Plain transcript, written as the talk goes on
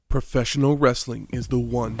Professional wrestling is the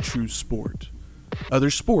one true sport. Other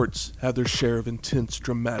sports have their share of intense,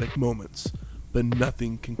 dramatic moments, but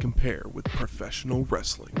nothing can compare with professional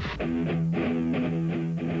wrestling.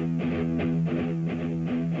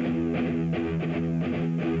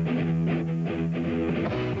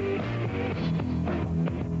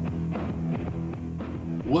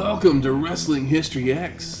 Welcome to Wrestling History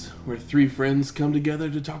X, where three friends come together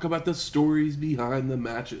to talk about the stories behind the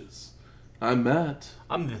matches. I'm Matt.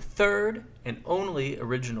 I'm the third and only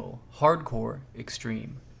original hardcore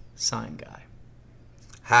extreme sign guy.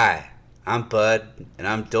 Hi, I'm Bud, and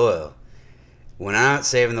I'm Doyle. When I'm not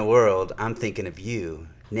saving the world, I'm thinking of you,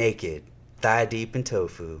 naked, thigh deep in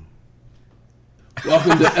tofu.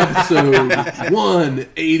 Welcome to episode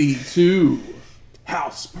 182,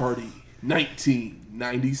 House Party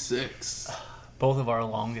 1996. Both of our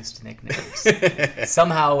longest nicknames.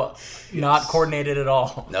 Somehow not coordinated at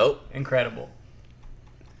all. Nope. Incredible.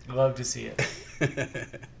 Love to see it.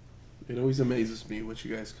 It always amazes me what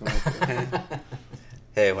you guys come up with.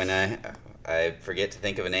 Hey, when I forget to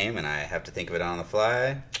think of a name and I have to think of it on the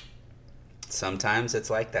fly, sometimes it's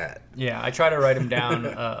like that. Yeah, I try to write them down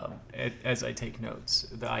as I take notes,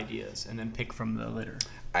 the ideas, and then pick from the litter.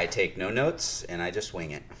 I take no notes and I just wing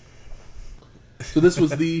it. So this was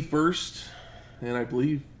the first, and I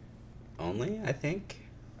believe, Only, I think.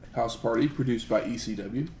 House Party produced by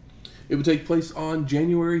ECW. It would take place on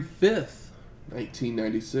January 5th,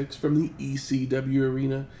 1996, from the ECW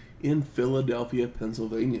Arena in Philadelphia,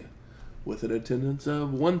 Pennsylvania, with an attendance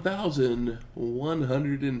of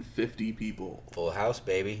 1,150 people. Full house,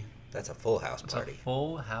 baby. That's a full house It's party. a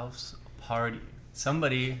full house party.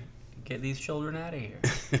 Somebody get these children out of here.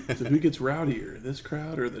 So who gets rowdier, this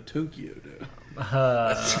crowd or the Tokyo Dome?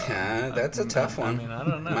 That's a tough one. I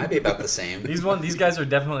don't know. Might be about the same. These guys are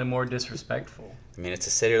definitely more disrespectful. I mean, it's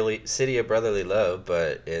a city of brotherly love,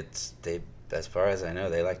 but as far as I know,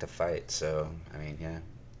 they like to fight. So, I mean, yeah.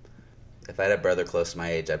 If I had a brother close to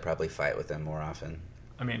my age, I'd probably fight with them more often.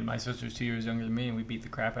 I mean, my sister's 2 years younger than me, and we beat the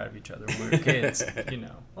crap out of each other when we were kids.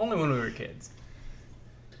 Only when we were kids.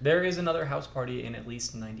 There is another house party in at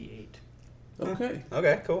least 98. Okay.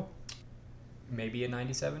 Okay, cool. Maybe in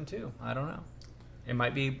 97 too. I don't know. It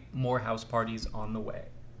might be more house parties on the way.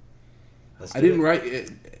 I didn't write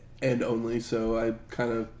it and only, so I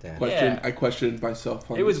kind of questioned myself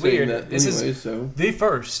on it was saying weird. that This anyway, is so the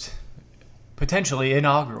first, potentially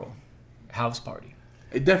inaugural, house party.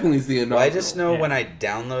 it definitely is the inaugural. Well, I just know when I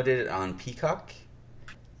downloaded it on Peacock,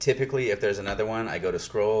 typically if there's another one, I go to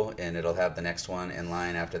scroll and it'll have the next one in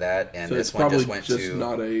line after that, and so this it's one probably just went just to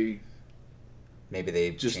not a. maybe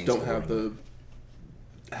they Just changed don't the have wording.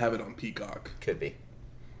 have it on Peacock. Could be.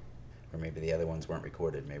 Or maybe the other ones weren't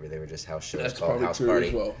recorded. Maybe they were just house shows That's called probably House true Party.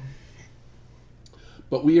 as well.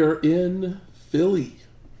 But we are in Philly.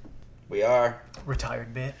 We are.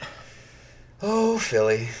 Retired bit. Oh,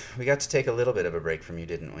 Philly. We got to take a little bit of a break from you,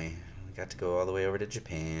 didn't we? We got to go all the way over to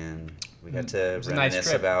Japan. We got to was a nice reminisce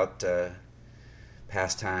trip. about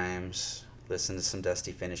past times, listen to some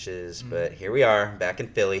dusty finishes. But here we are, back in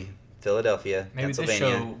Philly, Philadelphia, Maybe this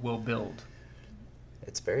Pennsylvania. show will build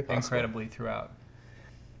It's very possible. incredibly throughout.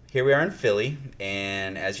 Here we are in Philly,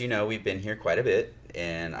 and as you know, we've been here quite a bit,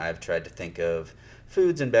 and I've tried to think of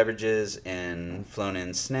foods and beverages and flown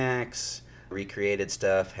in snacks, recreated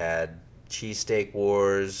stuff, had cheesesteak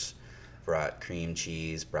wars, brought cream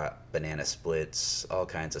cheese, brought banana splits, all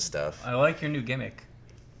kinds of stuff. I like your new gimmick.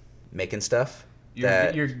 Making stuff?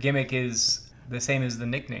 Your gimmick is the same as the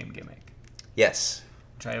nickname gimmick, Yes.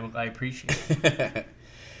 which I appreciate.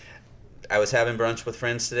 I was having brunch with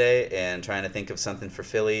friends today and trying to think of something for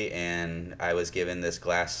Philly, and I was given this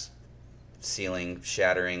glass ceiling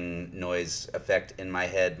shattering noise effect in my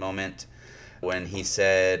head moment when he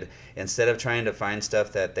said, instead of trying to find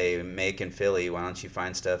stuff that they make in Philly, why don't you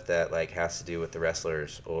find stuff that like has to do with the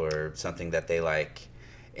wrestlers or something that they like?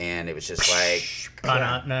 And it was just like,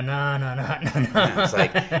 it's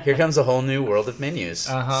like, here comes a whole new world of menus.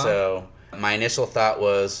 Uh-huh. So my initial thought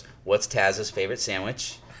was, what's Taz's favorite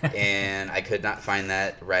sandwich? And I could not find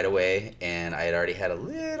that right away, and I had already had a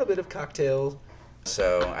little bit of cocktail,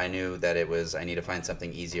 so I knew that I need to find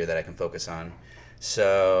something easier that I can focus on.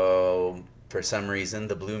 So for some reason,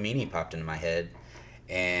 the Blue Meanie popped into my head,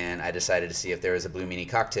 and I decided to see if there was a Blue Meanie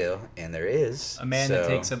cocktail, and there is. A man that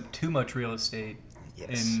takes up too much real estate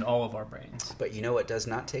Yes. in all of our brains. But you know what does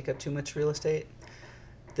not take up too much real estate?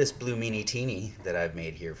 This Blue Meanie Teeny that I've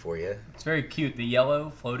made here for you. It's very cute. The yellow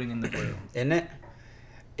floating in the blue. Isn't it?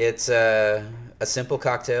 It's a simple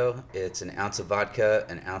cocktail. It's an ounce of vodka,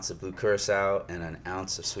 an ounce of blue curacao, and an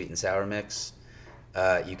ounce of sweet and sour mix.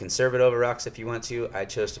 You can serve it over rocks if you want to. I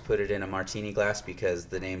chose to put it in a martini glass because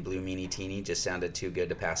the name Blue Meanie Teeny just sounded too good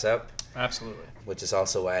to pass up. Absolutely. Which is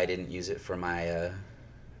also why I didn't use it for my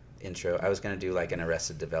intro. I was going to do like an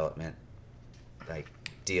Arrested Development like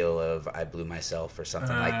deal of I blew myself or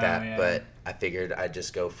something like that. Yeah. But I figured I'd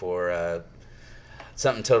just go for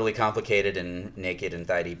something totally complicated and naked and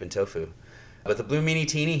thigh deep in tofu. But the Blue Meanie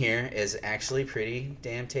Teeny here is actually pretty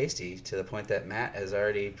damn tasty, to the point that Matt has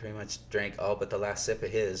already pretty much drank all but the last sip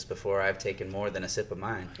of his before I've taken more than a sip of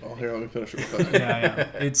mine. Oh, here, let me finish it with Yeah.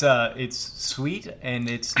 It's sweet and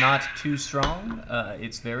it's not too strong.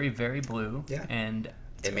 It's very, very blue. Yeah. And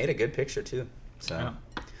it made a good picture too. So yeah.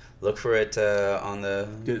 Look for it on the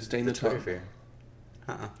Did it stain the Twitter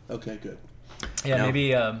top? feed. Okay, good. Yeah,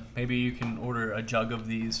 No. maybe you can order a jug of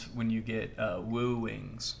these when you get Woo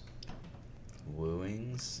Wings.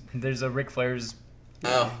 Wooings. There's a Ric Flair's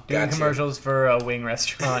Oh, doing gotcha. commercials for a wing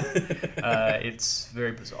restaurant. It's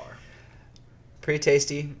very bizarre. Pretty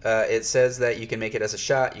tasty. It says that you can make it as a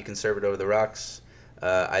shot. You can serve it over the rocks.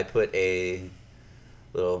 I put a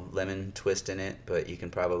little lemon twist in it, but you can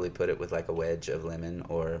probably put it with like a wedge of lemon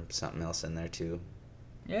or something else in there too.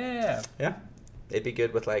 Yeah. Yeah, it'd be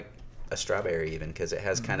good with like a strawberry even, because it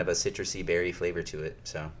has Mm-hmm. kind of a citrusy berry flavor to it.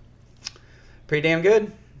 So pretty damn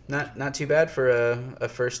good. Not too bad for a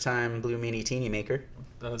first time Blue Meanie Teeny maker.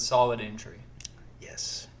 A solid entry.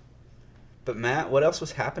 Yes. But Matt, what else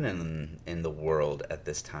was happening in the world at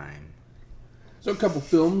this time? So a couple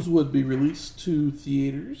films would be released to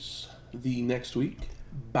theaters the next week.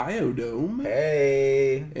 Biodome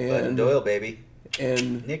Hey, Bud and Doyle, baby.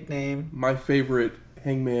 and Nickname. my favorite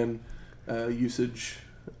Hangman usage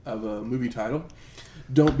of a movie title.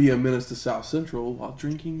 Don't be a menace to South Central while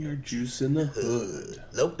drinking your juice in the hood.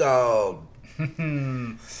 Lope Dog.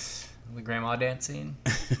 The grandma dance scene.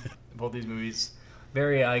 Both these movies,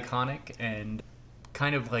 very iconic and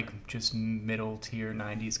kind of like just middle tier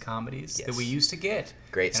 90s comedies that Yes. we used to get.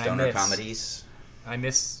 Great And I stoner miss. comedies.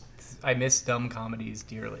 I miss dumb comedies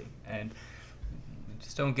dearly, and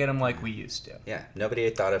just don't get them like we used to. Yeah, nobody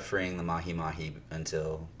had thought of freeing the Mahi Mahi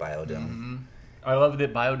until Biodome. I love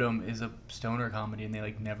that Biodome is a stoner comedy, and they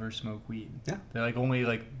like never smoke weed. Yeah. They're like only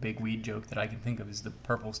like big weed joke that I can think of is the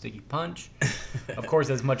purple sticky punch. Of course,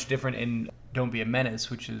 that's much different in Don't Be a Menace,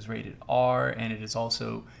 which is rated R, and it is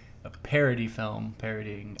also a parody film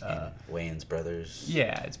parodying. Wayans Brothers.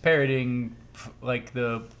 Yeah, it's parodying like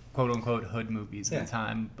the quote unquote hood movies at Yeah. the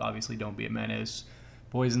time. Obviously, Don't Be a Menace,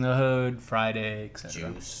 Boys in the Hood, Friday,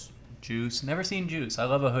 etc. Juice. Never seen Juice. I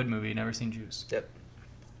love a hood movie. Never seen Juice. Yep.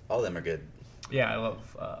 All of them are good. Yeah, I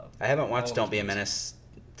love. I haven't watched all Don't those Be a movies. Menace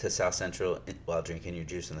to South Central while drinking your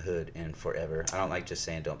juice in the hood in forever. I don't like just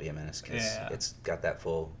saying Don't Be a Menace because Yeah. it's got that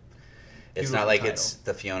full... It's Beautiful not like title. it's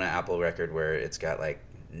the Fiona Apple record where it's got like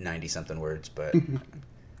 90-something words, but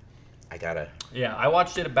I gotta... Yeah, I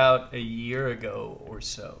watched it about a year ago or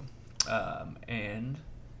so, and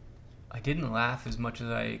I didn't laugh as much as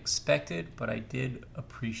I expected, but I did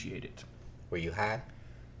appreciate it. Were you high?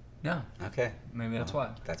 No, Okay. maybe that's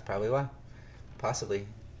why. That's probably why. Possibly.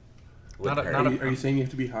 Not Wouldn't a- hurt. not Are you saying you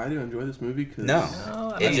have to be high to enjoy this movie? 'Cause No.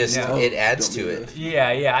 No, I It mean, just... yeah. It adds Don't to be it. this.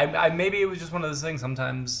 Yeah. I maybe it was just one of those things.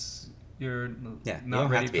 Sometimes you're Yeah, you not don't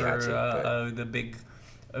have ready to be hot for to, the big,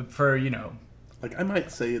 for Like, I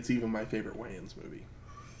might say it's even my favorite Wayans movie.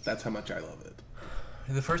 That's how much I love it.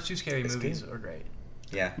 the first two Scary It's movies good. are great.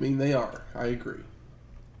 Yeah. I mean, they are. I agree.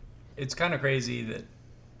 It's kind of crazy that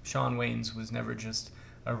Shawn Wayans was never just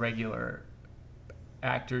a regular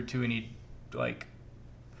actor to any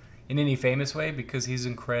in any famous way, because he's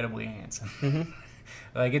incredibly handsome. Mm-hmm.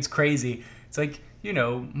 Like, it's crazy. It's like,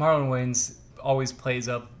 Marlon Wayans always plays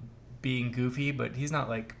up being goofy, but he's not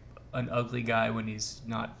like an ugly guy when he's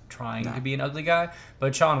not trying No. to be an ugly guy.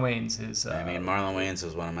 But Shawn Wayans is I mean, Marlon Wayans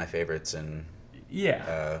was one of my favorites in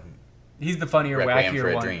he's the funnier, Requiem wackier for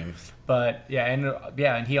a one. Dream. But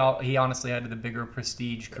and he honestly had the bigger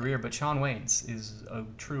prestige career. But Shawn Wayans is a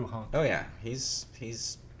true hunk. Oh yeah, he's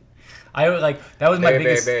I that was my very,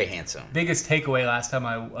 biggest very, very handsome. biggest takeaway last time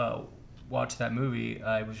I watched that movie.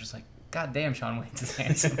 I was just like, God damn, Shawn Wayans is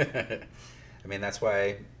handsome. I mean, that's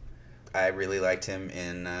why I really liked him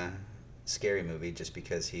in Scary Movie, just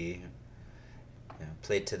because he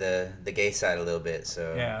played to the gay side a little bit.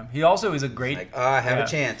 So Yeah, he also is a great. like, I have yeah. a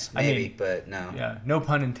chance, I maybe, mean, but no. Yeah, no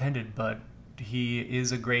pun intended, but he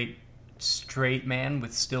is a great straight man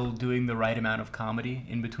with still doing the right amount of comedy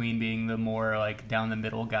in between being the more like down the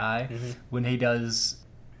middle guy. Mm-hmm. When he does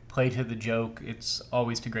play to the joke, it's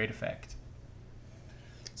always to great effect.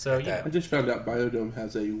 So Got that. I just found out Biodome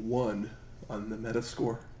has a 1 on the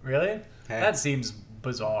Metascore. really, Hey. that seems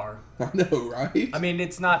bizarre. I know, right? I mean,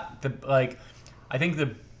 it's not the I think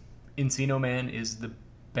the Encino Man is the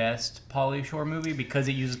best Pauly Shore movie because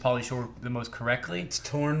it uses Pauly Shore the most correctly.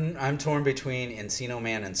 I'm torn between Encino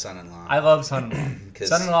Man and Son-in-Law. I love Son-in-Law.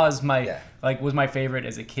 Son-in-Law is was my favorite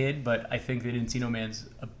as a kid, but I think that Encino Man's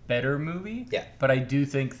a better movie. Yeah. But I do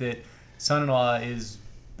think that Son-in-Law is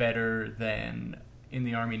better than In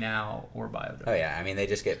the Army Now or Biodome. Oh yeah, I mean they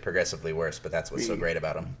just get progressively worse, but that's what's so great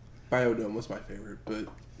about them. Biodome was my favorite, but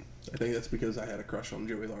I think that's because I had a crush on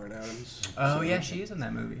Joey Lauren Adams. Oh so. yeah, she is in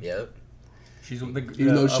that movie. Yep. She's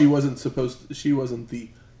even though she wasn't the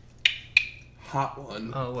hot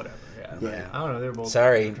one. Oh, whatever. Yeah. Yeah. I don't know. They're both.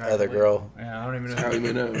 Sorry, other girl. Yeah, I don't even know. Kylie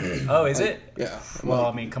Minogue. Oh, is it? Yeah. Well,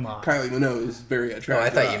 I mean, come on. Kylie Minogue is very attractive. Oh,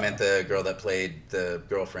 I thought you meant the girl that played the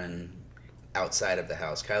girlfriend outside of the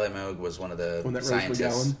house. Kylie Minogue was one of the scientists.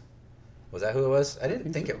 Rose McGowan? Was that who it was? I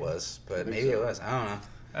didn't think it was, but maybe it was. I don't know.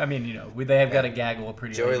 I mean, they have got a gaggle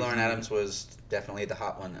pretty. Joey Lauren Adams was definitely the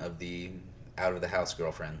hot one of the out of the house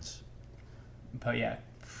girlfriends. But yeah,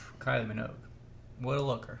 Kylie Minogue, what a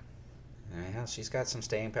looker. Yeah, she's got some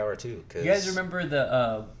staying power too. Cause... You guys remember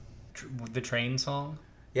the train song?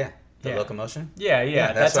 Yeah, the Locomotion.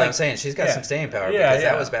 Yeah. That's what I'm saying. She's got some staying power because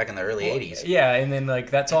that was back in the early '80s. Yeah, and then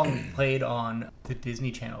that song played on the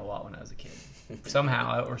Disney Channel a lot when I was a kid.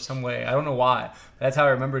 Somehow or some way, I don't know why. That's how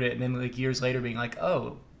I remembered it. And then years later, being like,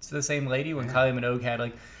 oh, it's the same lady when Kylie Minogue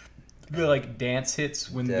had the dance hits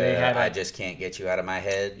when they had. I just can't get you out of my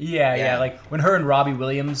head. Yeah. Like when her and Robbie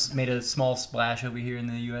Williams made a small splash over here in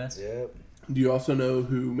the U.S. Yep. Do you also know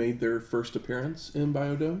who made their first appearance in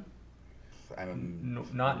Biodome?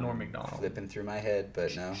 Not Norm Macdonald. Flipping through my head,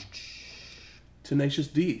 but no. Tenacious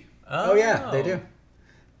D. Oh yeah, they do.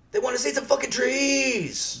 They want to see some fucking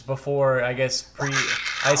trees. Before, I guess,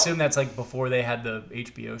 I assume that's before they had the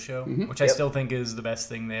HBO show, which I still think is the best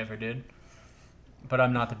thing they ever did. But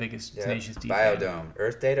I'm not the biggest Tenacious D fan. Biodome,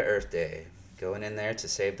 Earth Day to Earth Day. Going in there to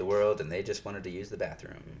save the world, and they just wanted to use the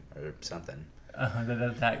bathroom or something.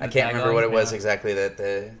 I can't remember what it was exactly that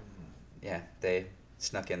they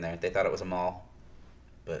snuck in there. They thought it was a mall.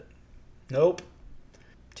 But nope.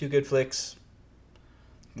 2 good flicks.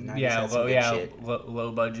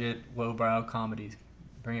 Low budget, low brow comedy.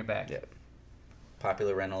 Bring it back. Yep.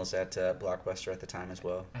 Popular rentals at Blockbuster at the time as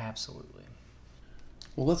well. Absolutely.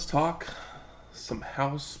 Well, let's talk some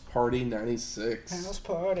House Party 96. House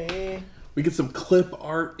Party. We get some clip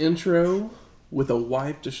art intro with a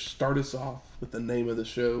wipe to start us off with the name of the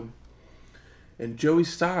show. And Joey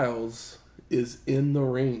Styles is in the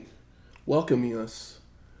ring, welcoming us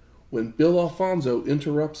when Bill Alfonso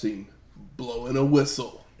interrupts him, blowing a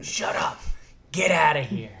whistle. Shut up. Get out of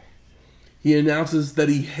here. He announces that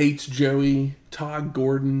he hates Joey, Todd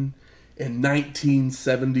Gordon, in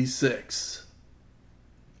 1976.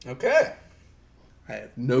 Okay. I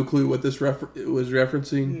have no clue what this was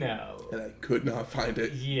referencing. No. And I could not find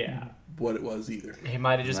it. Yeah. What it was either. It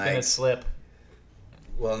might have just been a slip.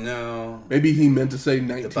 Well, no. Maybe he meant to say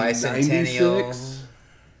 1996.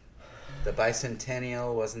 The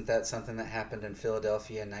bicentennial, wasn't that something that happened in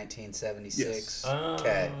Philadelphia in 1976? Yes.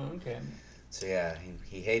 Okay. So yeah,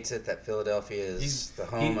 he hates it that Philadelphia is the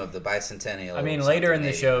home of the bicentennial. I mean, later in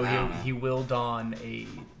the show, he will don a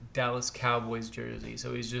Dallas Cowboys jersey,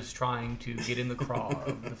 so he's just trying to get in the craw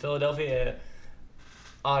of the Philadelphia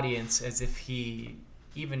audience as if he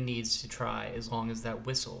even needs to try as long as that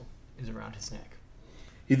whistle is around his neck.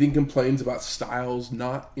 He then complains about Styles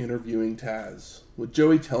not interviewing Taz, with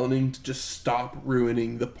Joey telling him to just stop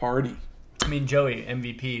ruining the party. I mean, Joey,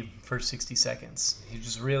 MVP, first 60 seconds. He's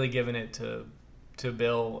just really giving it to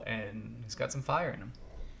Bill, and he's got some fire in him.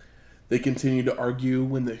 They continue to argue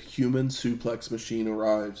when the human suplex machine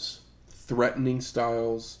arrives, threatening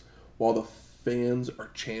Styles while the fans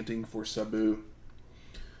are chanting for Sabu.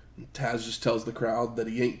 And Taz just tells the crowd that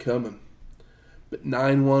he ain't coming. But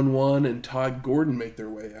 911 and Todd Gordon make their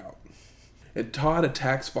way out. And Todd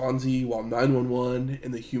attacks Fonzie while 911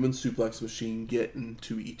 and the human suplex machine get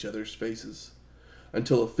into each other's faces.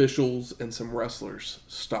 Until officials and some wrestlers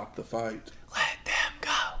stop the fight. Let them go.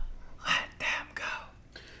 Let them go.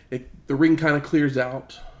 The ring kind of clears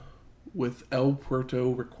out with El Puerto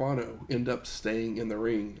Riquano end up staying in the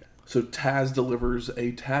ring. So Taz delivers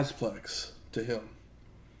a Tazplex to him.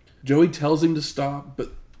 Joey tells him to stop,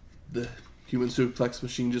 but the human suplex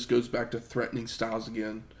machine just goes back to threatening Styles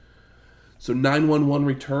again. So 911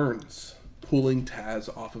 returns, pulling Taz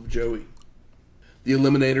off of Joey. The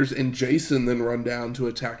Eliminators and Jason then run down to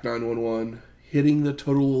attack 911, hitting the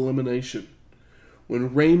total elimination.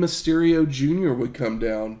 When Rey Mysterio Jr. would come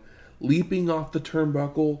down, leaping off the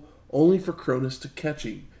turnbuckle, only for Cronus to catch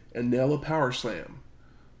him and nail a power slam,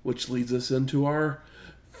 which leads us into our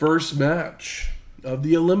first match. of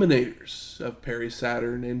the Eliminators of Perry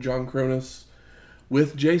Saturn and John Kronus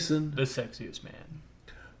with Jason The sexiest man.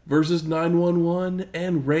 versus 911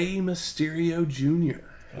 and Rey Mysterio Jr.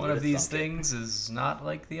 One of these things is not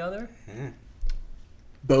like the other.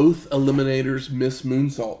 Both Eliminators miss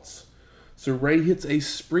moonsaults, so Rey hits a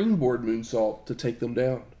springboard moonsault to take them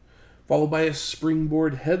down, followed by a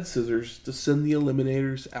springboard head scissors to send the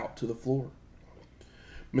Eliminators out to the floor.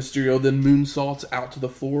 Mysterio then moonsaults out to the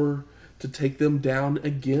floor to take them down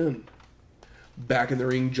again. Back in the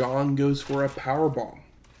ring, John goes for a powerbomb,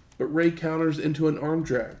 but Rey counters into an arm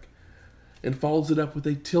drag and follows it up with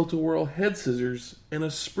a tilt-a-whirl head scissors and a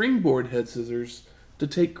springboard head scissors to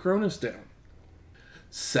take Kronus down.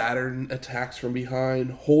 Saturn attacks from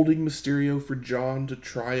behind, holding Mysterio for John to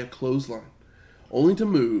try a clothesline, only to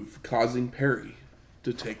move, causing Perry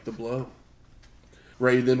to take the blow.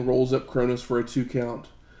 Rey then rolls up Kronus for a 2 count,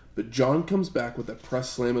 but John comes back with a press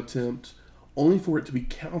slam attempt, only for it to be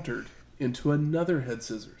countered into another head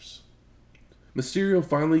scissors. Mysterio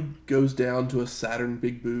finally goes down to a Saturn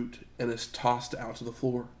big boot and is tossed out to the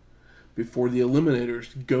floor, before the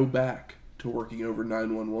Eliminators go back to working over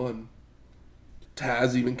 911.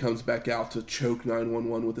 Taz even comes back out to choke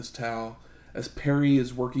 911 with his towel, as Perry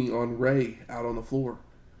is working on Rey out on the floor.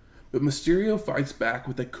 But Mysterio fights back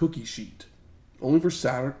with a cookie sheet, only for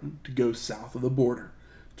Saturn to go south of the border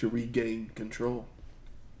to regain control.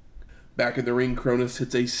 Back in the ring, Kronus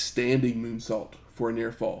hits a standing moonsault for a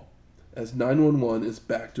near fall, as 911 is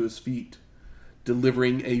back to his feet,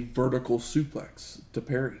 delivering a vertical suplex to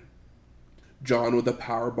Perry. John with a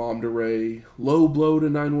powerbomb to Rey, low blow to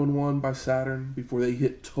 911 by Saturn before they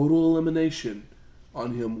hit total elimination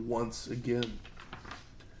on him once again.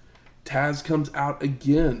 Taz comes out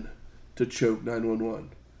again to choke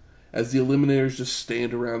 911, as the Eliminators just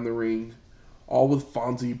stand around the ring, all with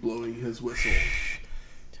Fonzie blowing his whistle.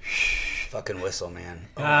 Fucking whistle, man.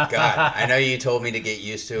 Oh my god. I know you told me to get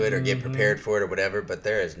used to it or get prepared for it or whatever, but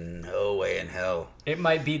there is no way in hell. It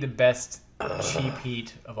might be the best cheap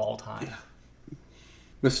heat of all time. Yeah.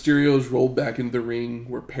 Mysterio is rolled back into the ring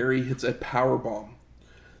where Perry hits a powerbomb.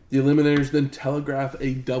 The Eliminators then telegraph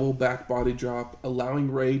a double back body drop,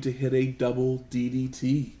 allowing Rey to hit a double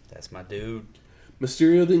DDT. That's my dude.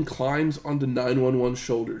 Mysterio then climbs onto 911's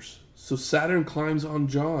shoulders, so Saturn climbs on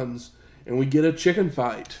John's, and we get a chicken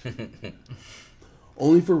fight.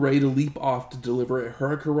 Only for Rey to leap off to deliver a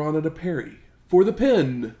Hurricanrana to Perry for the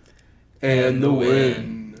pin and the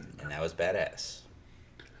win. And that was badass.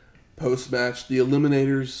 Post-match, the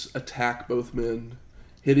Eliminators attack both men,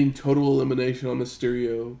 hitting total elimination on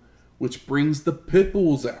Mysterio, which brings the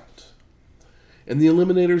Pitbulls out. And the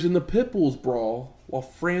Eliminators in the Pitbulls brawl, while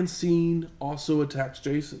Francine also attacks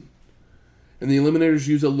Jason. And the Eliminators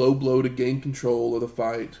use a low blow to gain control of the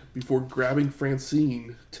fight before grabbing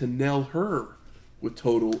Francine to nail her with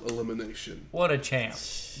total elimination. What a champ.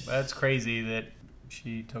 That's crazy that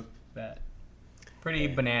she took that. Pretty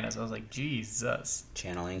bananas. I was like, Jesus.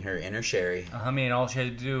 Channeling her inner Sherry. I mean, all she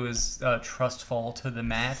had to do is trust fall to the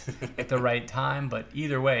mat at the right time. But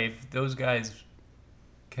either way, if those guys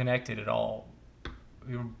connected at all,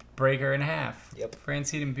 we would break her in half. Yep.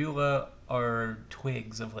 Francine and Beulah are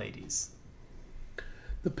twigs of ladies.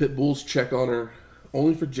 The Pitbulls check on her,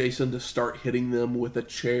 only for Jason to start hitting them with a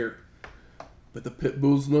chair. But the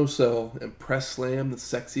Pitbulls no sell and press slam the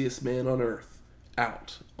sexiest man on earth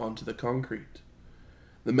out onto the concrete.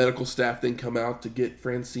 The medical staff then come out to get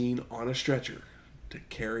Francine on a stretcher to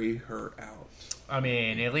carry her out. I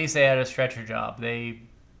mean, at least they had a stretcher job.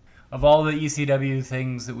 Of all the ECW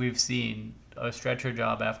things that we've seen, a stretcher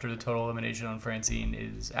job after the total elimination on Francine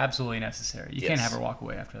is absolutely necessary. You can't have her walk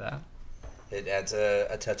away after that. It adds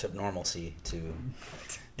a touch of normalcy to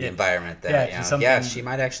the environment. That she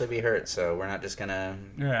might actually be hurt, so we're not just going to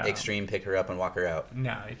extreme pick her up and walk her out.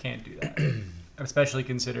 No, you can't do that. Especially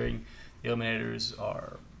considering the Eliminators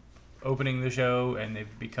are opening the show and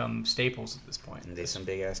they've become staples at this point. And they're some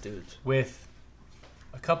big-ass dudes. With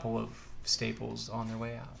a couple of staples on their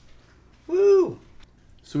way out. Woo!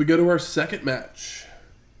 So we go to our second match.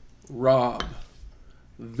 Rob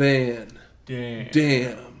Van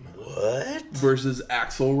Dam. What? Versus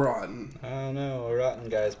Axel Rotten. Oh no, a Rotten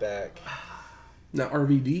guy's back. Now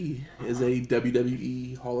RVD is a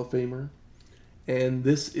WWE Hall of Famer, and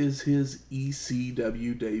this is his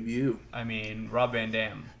ECW debut. I mean, Rob Van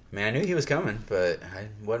Dam. Man, I knew he was coming, but I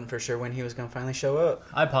wasn't for sure when he was going to finally show up.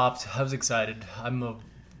 I popped. I was excited. I'm a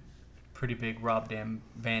pretty big Rob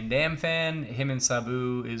Van Dam fan. Him and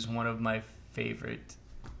Sabu is one of my favorite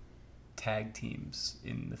tag teams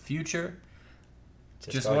in the future.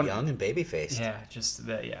 Just all young and baby-faced. Yeah, just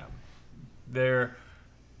that. Yeah, they're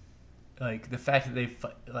like the fact that they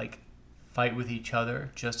fight with each other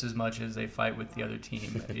just as much as they fight with the other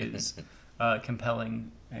team is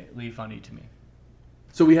compellingly funny to me.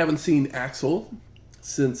 So we haven't seen Axel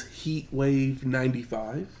since Heat Wave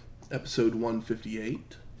 95, episode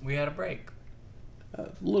 158. We had a break. A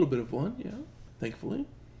little bit of one, yeah, thankfully.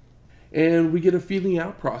 And we get a feeling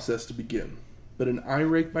out process to begin. But an eye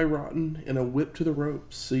rake by Rotten and a whip to the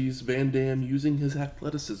ropes sees Van Dam using his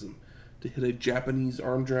athleticism to hit a Japanese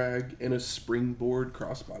arm drag and a springboard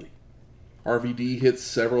crossbody. RVD hits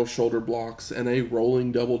several shoulder blocks and a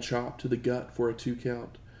rolling double chop to the gut for a 2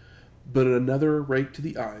 count. But another rake to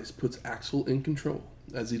the eyes puts Axel in control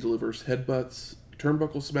as he delivers headbutts,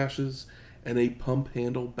 turnbuckle smashes, and a pump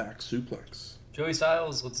handle back suplex. Joey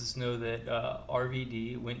Styles lets us know that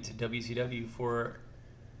RVD went to WCW for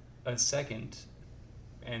a second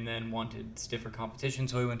and then wanted stiffer competition,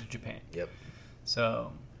 so he went to Japan. Yep.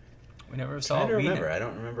 So we never saw. I don't remember. I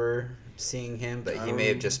don't remember seeing him, but he may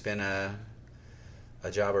have just been a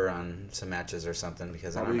jobber on some matches or something,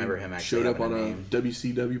 because I don't remember him actually showed up on name. a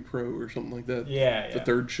WCW Pro or something like that. Yeah, the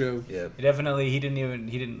third show. Yeah. Definitely, he didn't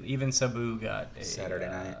even Sabu got a Saturday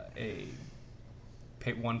night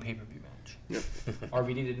one pay-per-view match. Yep.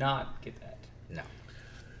 RVD did not get that. No.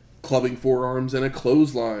 Clubbing forearms and a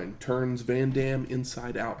clothesline turns Van Dam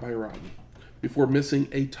inside out by Rodney before missing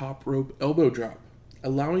a top rope elbow drop,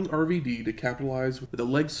 allowing RVD to capitalize with a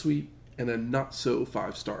leg sweep and a not-so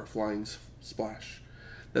 5-star flying splash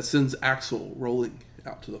that sends Axel rolling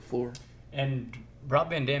out to the floor. And Rob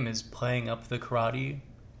Van Dam is playing up the karate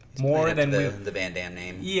He's more than the Van Dam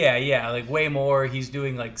name. Yeah, like way more. He's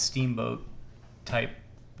doing like steamboat type,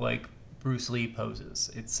 like Bruce Lee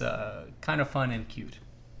poses. It's kind of fun and cute.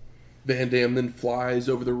 Van Dam then flies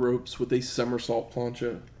over the ropes with a somersault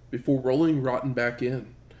plancha before rolling Rotten back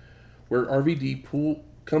in, where RVD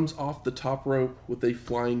comes off the top rope with a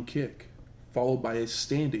flying kick, followed by a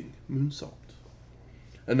standing moonsault.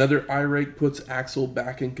 Another eye rake puts Axel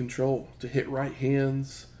back in control to hit right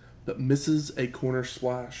hands, but misses a corner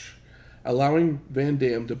splash, allowing Van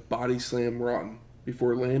Dam to body slam Rotten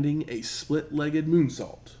before landing a split-legged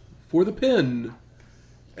moonsault for the pin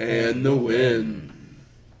and the win.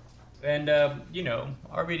 And,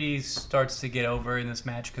 RVD starts to get over in this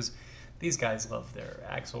match because these guys love their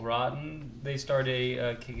Axel Rotten. They start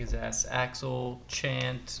a kick his ass Axel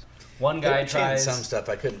chant. One guy tries some stuff.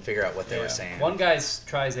 I couldn't figure out what they were saying. One guy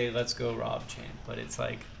tries a "Let's Go Rob" chant, but it's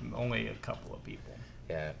like only a couple of people.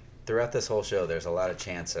 Yeah. Throughout this whole show, there's a lot of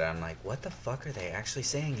chants that I'm like, what the fuck are they actually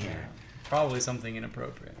saying here? Probably something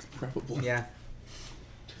inappropriate. Probably. Yeah.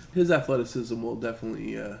 His athleticism will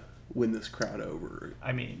definitely win this crowd over.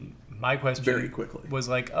 I mean, my question very quickly was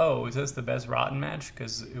like, oh, is this the best Rotten match?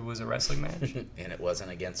 Because it was a wrestling match. And it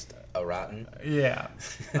wasn't against a Rotten. Yeah.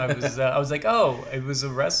 I was like, oh, it was a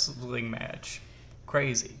wrestling match.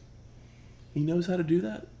 Crazy. He knows how to do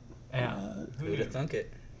that. Yeah. Who'd have thunk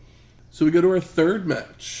it? So we go to our third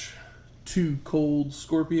match. 2 Cold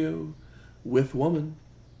Scorpio with Woman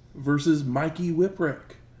versus Mikey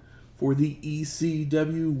Whipwreck for the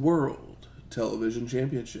ECW World Television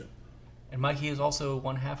Championship. And Mikey is also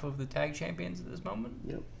one half of the tag champions at this moment.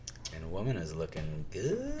 Yep. And Woman is looking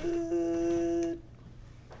good.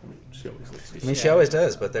 She always looks good. I mean, she always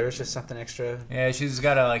does, but there was just something extra. Yeah, she's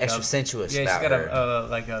got extra sensuous. Yeah, about she's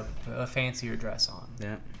her. got a fancier dress on.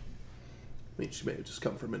 Yeah. I mean, she may have just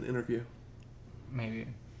come from an interview. Maybe.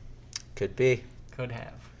 Could be. Could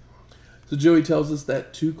have. So Joey tells us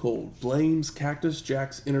that Too Cold blames Cactus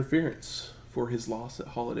Jack's interference for his loss at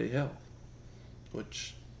Holiday Hell,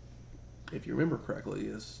 which, if you remember correctly,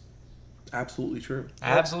 is absolutely true.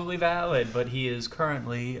 Absolutely valid, but he is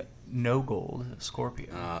currently no gold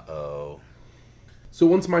Scorpio. Uh-oh. So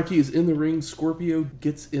once Mikey is in the ring, Scorpio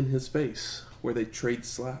gets in his face, where they trade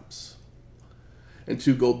slaps. And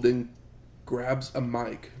Too Gold then grabs a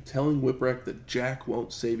mic, telling Whipwreck that Jack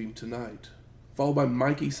won't save him tonight, followed by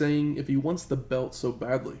Mikey saying if he wants the belt so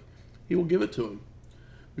badly, he will give it to him,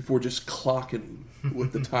 before just clocking him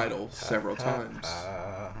with the title several times.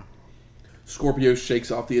 Scorpio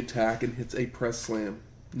shakes off the attack and hits a press slam,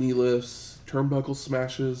 knee lifts, turnbuckle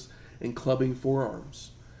smashes, and clubbing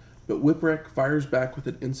forearms. But Whipwreck fires back with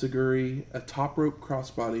an enziguri, a top rope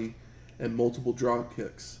crossbody, and multiple drop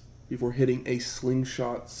kicks, before hitting a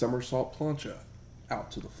slingshot somersault plancha out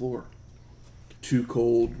to the floor. Too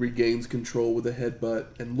Cold regains control with a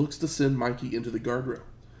headbutt and looks to send Mikey into the guardrail,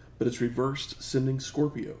 but it's reversed, sending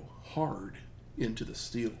Scorpio hard into the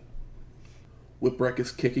steel. Whipwreck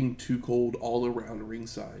is kicking Too Cold all around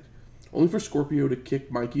ringside, only for Scorpio to kick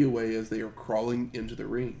Mikey away as they are crawling into the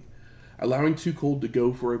ring, allowing Too Cold to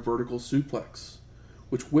go for a vertical suplex,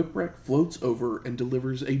 which Whipwreck floats over and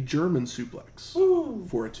delivers a German suplex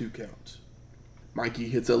for a 2 count. Mikey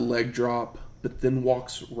hits a leg drop, but then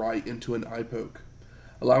walks right into an eye poke,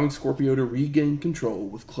 allowing Scorpio to regain control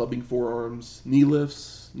with clubbing forearms, knee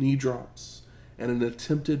lifts, knee drops, and an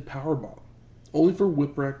attempted powerbomb, only for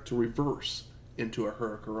Whipwreck to reverse into a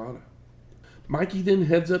Hurricanrana. Mikey then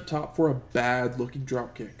heads up top for a bad-looking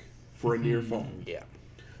dropkick for a near fall. Yeah.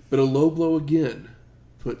 But a low blow again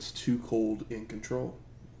puts Too Cold in control.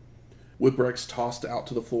 Whipwreck's tossed out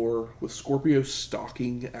to the floor, with Scorpio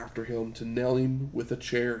stalking after him to nail him with a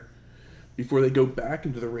chair before they go back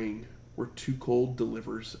into the ring, where Too Cold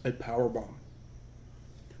delivers a powerbomb.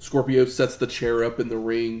 Scorpio sets the chair up in the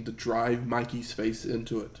ring to drive Mikey's face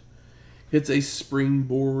into it, hits a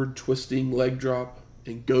springboard twisting leg drop,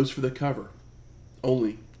 and goes for the cover,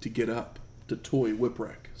 only to get up to toy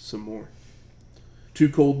Whipwreck some more. Too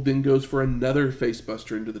Cold then goes for another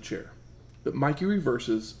facebuster into the chair, but Mikey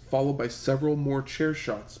reverses, followed by several more chair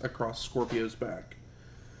shots across Scorpio's back,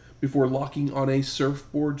 before locking on a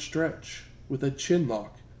surfboard stretch with a chin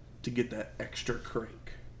lock to get that extra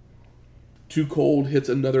crank. Too Cold hits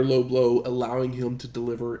another low blow, allowing him to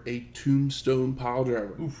deliver a tombstone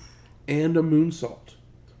piledriver and a moonsault,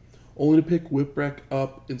 only to pick Whipwreck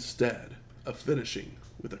up instead of finishing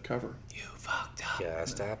with a cover. You fucked up. Gotta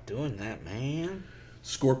stop doing that, man.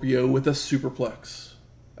 Scorpio with a superplex,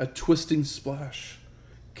 a twisting splash,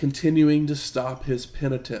 continuing to stop his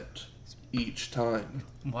pin attempt each time.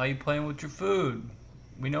 Why are you playing with your food?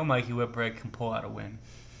 We know Mikey Whipwreck can pull out a win.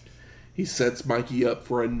 He sets Mikey up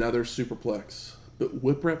for another superplex, but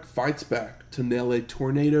Whipwreck fights back to nail a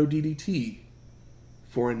tornado DDT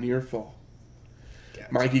for a near fall.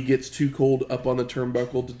 Gotcha. Mikey gets Too Cold up on the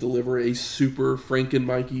turnbuckle to deliver a super Franken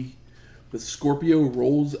Mikey, but Scorpio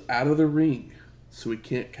rolls out of the ring, so he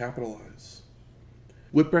can't capitalize.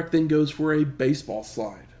 Whipwreck then goes for a baseball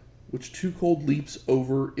slide, which Too Cold leaps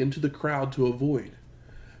over into the crowd to avoid.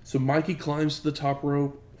 So Mikey climbs to the top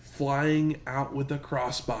rope, flying out with a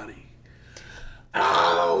crossbody.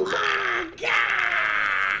 Oh my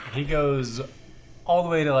God! He goes all the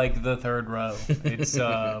way to like the third row. It's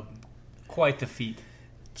quite the feat.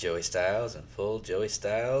 Joey Styles in full Joey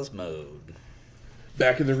Styles mode.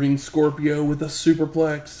 Back in the ring, Scorpio with a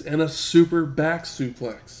superplex and a super back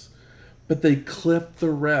suplex. But they clip the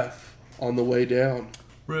ref on the way down.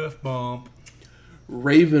 Ref bump.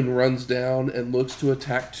 Raven runs down and looks to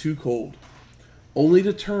attack Too Cold, only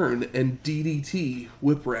to turn and DDT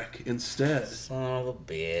Whipwreck instead. Son of a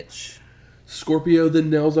bitch. Scorpio then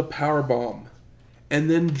nails a powerbomb and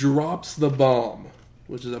then drops the bomb,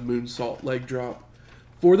 which is a moonsault leg drop,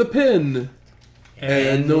 for the pin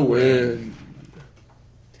and the win.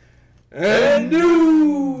 And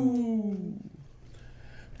new!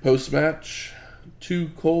 Post-match,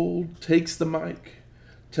 Too Cold takes the mic,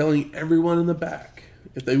 telling everyone in the back,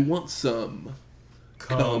 if they want some,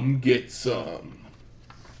 come get some.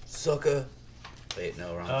 Sucker. Wait,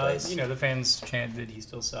 no, wrong place. You know, the fans chanted he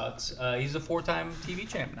still sucks. He's a 4-time TV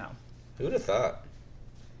champ now. Who'd have thought?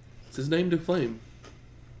 It's his name to claim.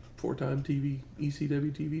 4-time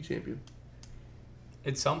ECW TV champion.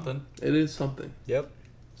 It's something. It is something. Yep.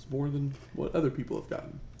 It's more than what other people have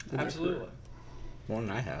gotten. in their Absolutely. career. More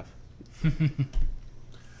than I have.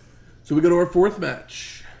 So we go to our fourth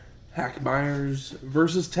match. Hack Myers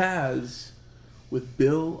versus Taz with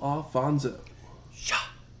Bill Alfonso.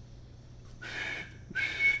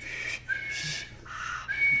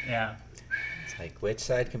 Yeah. It's like, which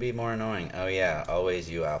side can be more annoying? Oh, yeah, always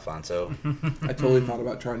you, Alfonso. I totally thought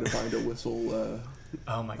about trying to find a whistle,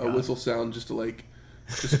 Oh my god. a whistle sound just to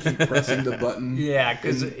just keep pressing the button. Yeah,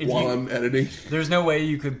 because while I'm editing. there's no way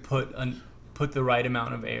you could put the right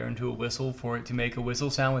amount of air into a whistle for it to make a whistle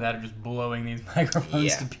sound without it just blowing these microphones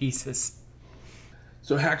Yeah. to pieces.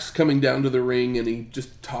 So Hack's coming down to the ring and he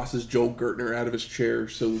just tosses Joel Gertner out of his chair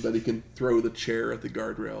so that he can throw the chair at the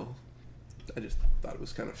guardrail. I just thought it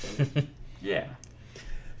was kind of funny. Yeah.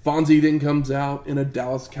 Fonzie then comes out in a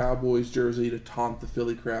Dallas Cowboys jersey to taunt the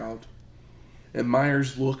Philly crowd. And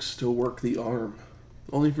Myers looks to work the arm,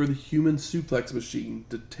 only for the human suplex machine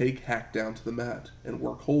to take Hack down to the mat and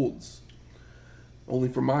work holds, only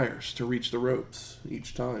for Myers to reach the ropes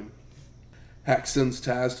each time. Hack sends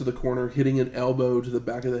Taz to the corner, hitting an elbow to the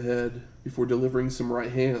back of the head before delivering some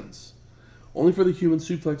right hands, only for the human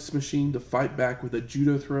suplex machine to fight back with a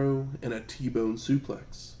judo throw and a T-bone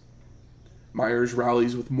suplex. Myers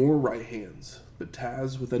rallies with more right hands, but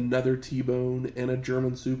Taz with another T-bone and a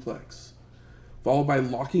German suplex, followed by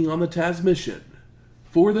locking on the Taz mission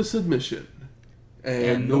for the submission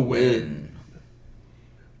and the win.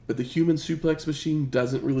 But the human suplex machine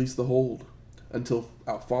doesn't release the hold until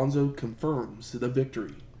Alfonso confirms the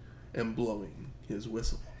victory and blowing his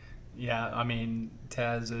whistle. Yeah, I mean,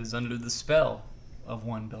 Taz is under the spell of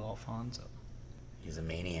one Bill Alfonso. He's a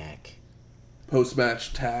maniac.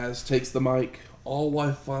 Post-match, Taz takes the mic, all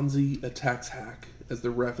while Fonzie attacks Hack as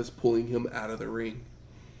the ref is pulling him out of the ring.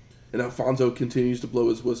 And Alfonso continues to blow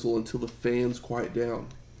his whistle until the fans quiet down.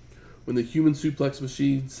 When the human suplex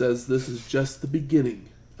machine says this is just the beginning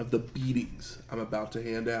of the beatings I'm about to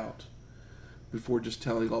hand out, before just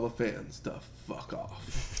telling all the fans to fuck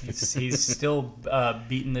off. He's still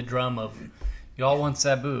beating the drum of, y'all want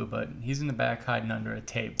Sabu, but he's in the back hiding under a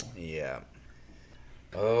table. Yeah.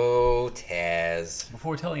 Oh, Taz.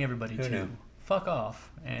 Before telling everybody Who to knew? fuck off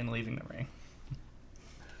and leaving the ring.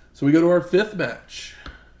 So we go to our fifth match.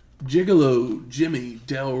 Gigolo Jimmy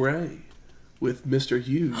Del Rey with Mr.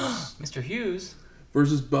 Hughes Mr. Hughes?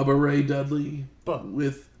 versus Bubba Ray Dudley Bu-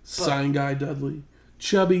 with Sign Guy Dudley,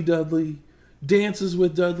 Chubby Dudley, Dances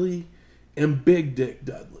with Dudley, and Big Dick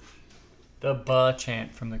Dudley. The "buh"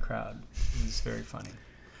 chant from the crowd is very funny.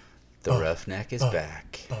 The Roughneck is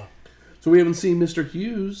back. So we haven't seen Mr.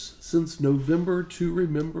 Hughes since November to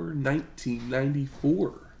Remember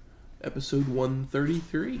 1994, episode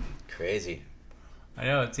 133. Crazy. I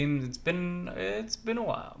know, it seems it's been a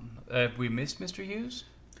while. Have we missed Mr. Hughes?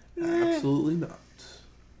 Absolutely not.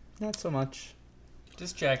 Not so much.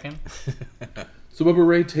 Just checking. So Bubba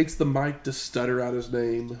Ray takes the mic to stutter out his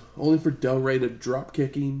name, only for Del Rey to drop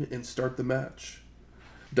kick him and start the match.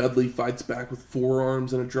 Dudley fights back with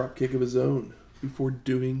forearms and a drop kick of his own, before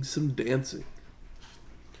doing some dancing.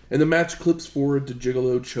 And the match clips forward to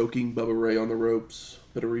Gigolo choking Bubba Ray on the ropes,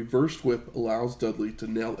 but a reversed whip allows Dudley to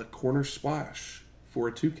nail a corner splash for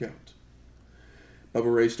a 2 count.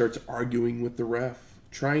 Bubba Ray starts arguing with the ref,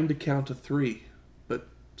 trying to count to 3, but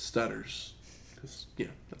stutters. Because, yeah,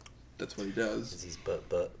 that's what he does. He's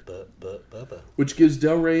Bubba. Which gives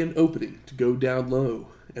Del Rey an opening to go down low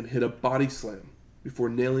and hit a body slam before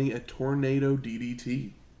nailing a tornado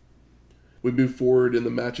DDT. We move forward in the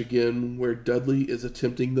match again where Dudley is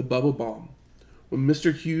attempting the Bubba Bomb when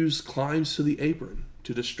Mr. Hughes climbs to the apron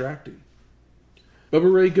to distract him.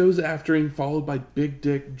 Bubba Ray goes after him, followed by Big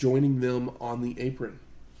Dick joining them on the apron.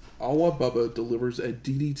 All while Bubba delivers a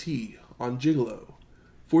DDT on Gigolo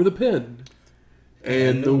for the pin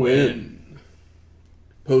and the win.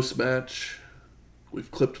 Post-match,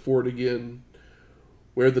 we've clipped forward again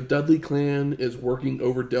where the Dudley clan is working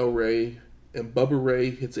over Del Rey and Bubba Ray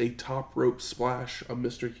hits a top rope splash on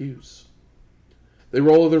Mr. Hughes. They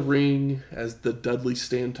roll to the ring as the Dudleys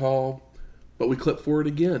stand tall, but we clip forward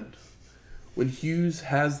again when Hughes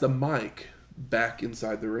has the mic back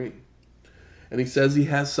inside the ring. And he says he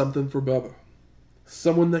has something for Bubba.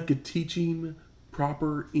 Someone that could teach him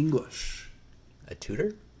proper English. A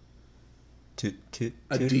tutor?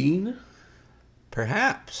 A dean?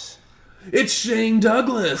 Perhaps. It's Shane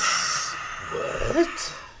Douglas!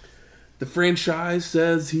 What? The franchise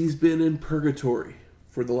says he's been in purgatory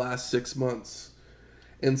for the last 6 months,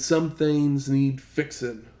 and some things need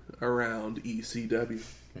fixing around ECW.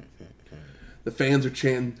 The fans are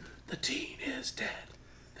chanting, "The Dean is dead.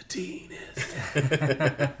 The Dean is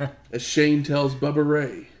dead." As Shane tells Bubba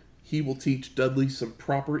Ray he will teach Dudley some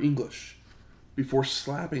proper English before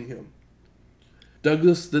slapping him.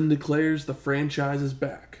 Douglas then declares the franchise is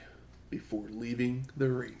back before leaving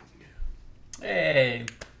the ring. Hey.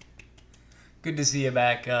 Good to see you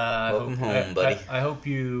back. Welcome home, buddy. I hope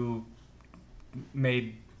you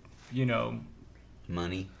made,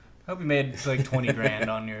 Money. I hope you made like 20 grand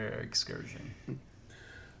on your excursion. Well,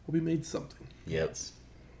 we made something. Yep.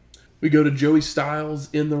 We go to Joey Styles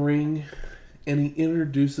in the ring, and he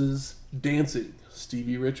introduces Dancing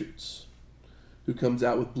Stevie Richards, who comes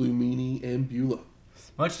out with Blue Meanie and Beulah.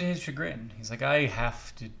 Much to his chagrin. He's like,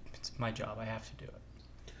 it's my job, I have to do it.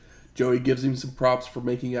 Joey gives him some props for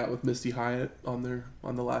making out with Misty Hyatt on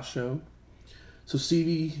the last show. So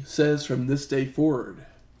Stevie says from this day forward,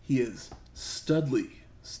 he is Studley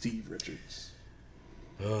Steve Richards.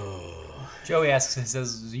 Oh. Joey asks, he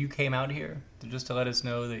says, you came out here just to let us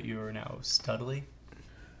know that you are now Studley?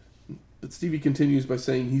 But Stevie continues by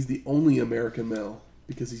saying he's the only American male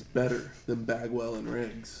because he's better than Bagwell and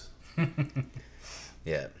Riggs.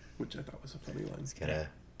 Yeah. Which I thought was a funny line. He's got a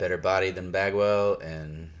better body than Bagwell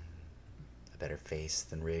and a better face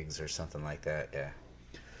than Riggs or something like that, yeah.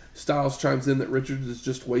 Styles chimes in that Richards is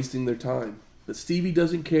just wasting their time, but Stevie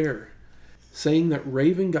doesn't care, saying that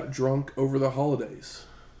Raven got drunk over the holidays,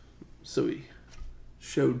 so he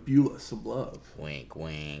showed Beulah some love. Wink,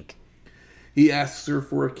 wink. He asks her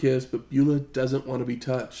for a kiss, but Beulah doesn't want to be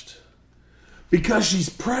touched. Because she's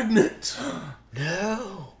pregnant!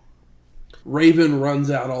 No! Raven runs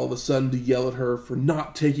out all of a sudden to yell at her for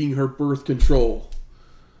not taking her birth control.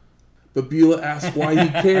 But Beulah asks why he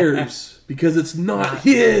cares, because it's not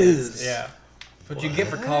his! Yeah. what you get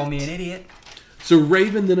for calling me an idiot. So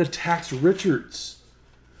Raven then attacks Richards,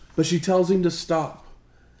 but she tells him to stop.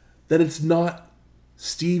 That it's not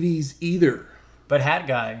Stevie's either. But Hat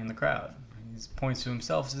Guy in the crowd, he points to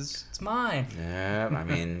himself and says, "It's mine." Yeah, I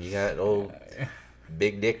mean, you got old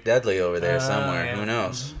Big Dick Dudley over there somewhere. Yeah. Who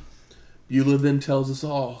knows? Beulah then tells us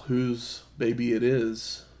all whose baby it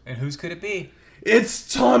is. And whose could it be?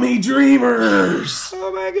 It's Tommy Dreamers!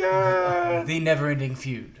 Oh my god! The never-ending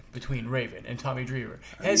feud between Raven and Tommy Dreamer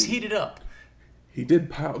has heated up. He did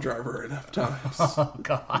pile driver enough times. Oh,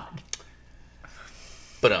 God.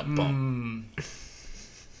 But bum.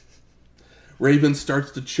 Raven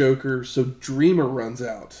starts to choke her, so Dreamer runs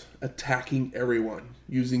out, attacking everyone,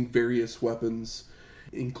 using various weapons,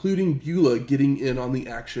 including Beulah getting in on the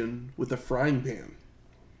action with a frying pan.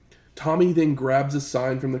 Tommy then grabs a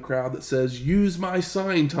sign from the crowd that says, "Use my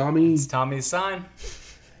sign, Tommy," It's Tommy's sign.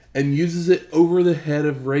 and uses it over the head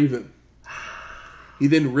of Raven. He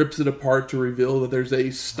then rips it apart to reveal that there's a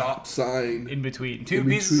stop sign In between two In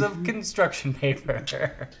pieces between. of construction paper.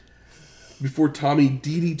 before Tommy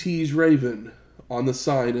DDTs Raven on the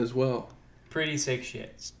sign as well. Pretty sick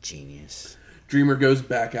shit. Genius. Dreamer goes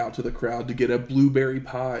back out to the crowd to get a blueberry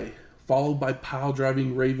pie, followed by pile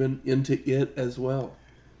driving Raven into it as well.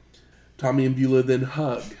 Tommy and Beulah then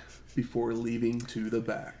hug before leaving to the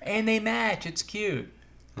back. And they match. It's cute.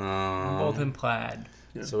 Both in plaid.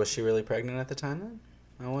 So was she really pregnant at the time then?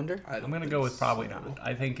 I wonder. I'm going to go with probably not.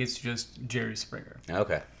 I think it's just Jerry Springer.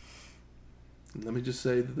 Okay. Let me just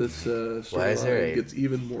say that this Why is there storyline a- gets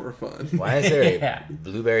even more fun. Why is there Yeah. a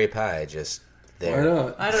blueberry pie just there? Why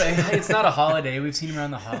not? I don't know. It's not a holiday. We've seen him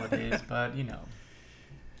around the holidays, but, you know.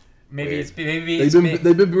 Maybe Weird. it's maybe They've it's been ma-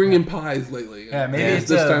 they've been bringing pies lately. Yeah, maybe Yeah. it's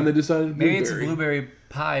this a- time they decided blueberry. maybe it's a blueberry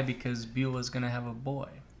pie because Beulah's going to have a boy.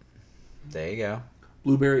 There you go.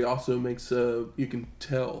 Blueberry also makes you can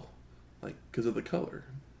tell, like, because of the color.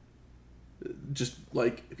 Just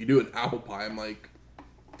like if you do an apple pie, I'm like,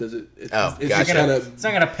 does it? It's, Oh, it's gotcha. just kind It's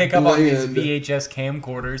not going to pick up on these bland. VHS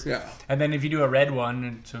camcorders. Yeah. And then if you do a red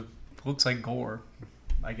one, it looks like gore,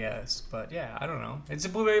 I guess. But yeah, I don't know. It's a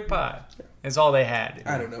blueberry pie. It's all they had.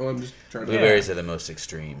 I don't know. I'm just trying to. Blueberries are the most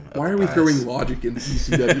extreme. of Why the are we pies. throwing logic into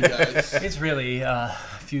ECW, guys? It's really a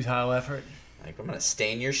futile effort. Like, I'm gonna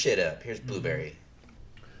stain your shit up. Here's blueberry.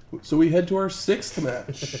 So we head to our sixth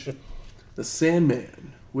match: the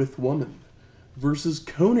Sandman with Woman versus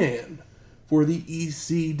Conan for the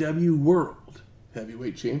ECW World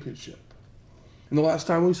Heavyweight Championship. And the last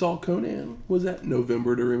time we saw Conan was at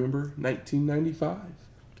November to Remember 1995,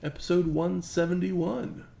 episode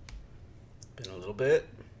 171. Been a little bit.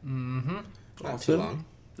 Mm-hmm. Not Also, too long.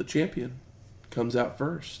 the champion comes out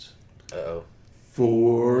first. Uh-oh.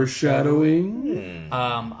 Foreshadowing.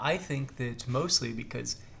 I think that it's mostly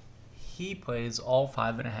because he plays all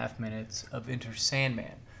 5.5 minutes of Enter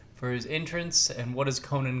Sandman for his entrance. And what is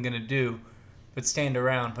Conan gonna do but stand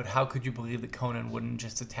around? But how could you believe that Conan wouldn't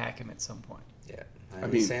just attack him at some point? Yeah. I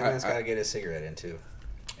mean, Sandman's I- got to get his cigarette in too.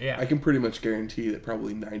 Yeah, I can pretty much guarantee that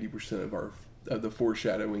probably 90% of the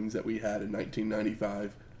foreshadowings that we had in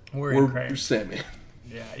 1995 we're in were Craig. Sandman.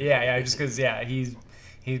 Yeah. Just because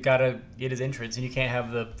he's got to get his entrance, and you can't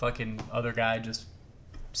have the fucking other guy just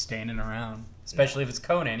standing around. Especially if it's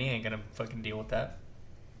Conan, he ain't gonna fucking deal with that.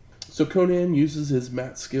 So Conan uses his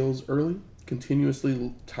mat skills early,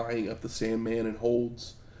 continuously tying up the Sandman in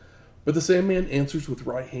holds. But the Sandman answers with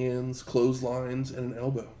right hands, clotheslines, and an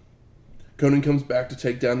elbow. Conan comes back to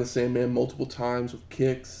take down the Sandman multiple times with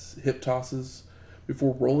kicks, hip tosses,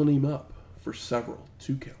 before rolling him up for several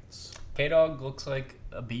 2 counts. K-Dog looks like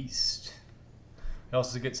a beast. You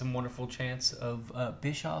also get some wonderful chants of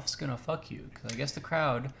Bischoff's gonna fuck you, because I guess the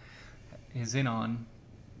crowd is in on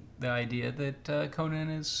the idea that Conan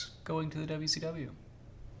is going to the WCW.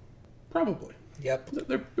 Probably. Yep.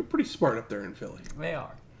 They're pretty smart up there in Philly. They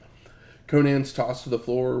are. Conan's tossed to the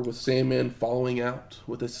floor with Sandman following out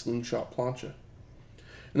with a slingshot plancha.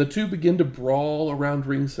 And the two begin to brawl around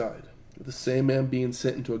ringside, with the Sandman being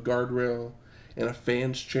sent into a guardrail and a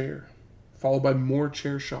fan's chair, followed by more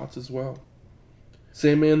chair shots as well.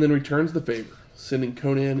 Sandman then returns the favor, sending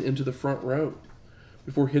Conan into the front row,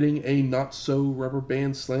 before hitting a not-so-rubber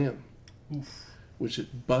band slam, which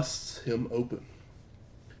it busts him open.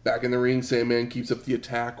 Back in the ring, Sandman keeps up the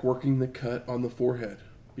attack, working the cut on the forehead,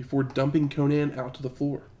 before dumping Conan out to the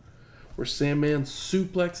floor, where Sandman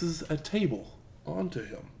suplexes a table onto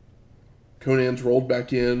him. Conan's rolled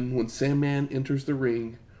back in when Sandman enters the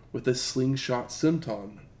ring with a slingshot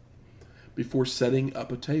senton, before setting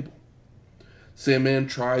up a table. Sandman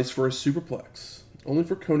tries for a superplex, only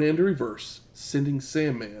for Conan to reverse, sending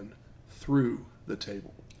Sandman through the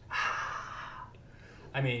table.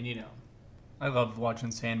 I mean, I love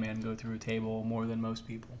watching Sandman go through a table more than most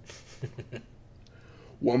people.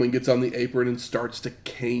 Woman gets on the apron and starts to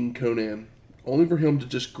cane Conan, only for him to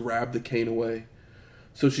just grab the cane away.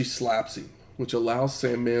 So she slaps him, which allows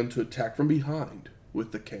Sandman to attack from behind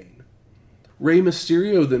with the cane. Rey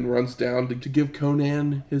Mysterio then runs down to give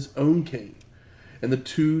Conan his own cane, and the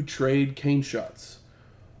two trade cane shots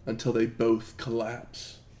until they both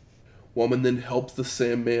collapse. Woman then helps the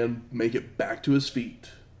Sandman make it back to his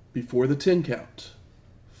feet before the 10 count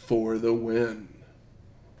for the win.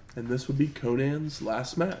 And this would be Conan's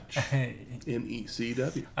last match in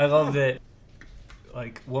ECW. I love that,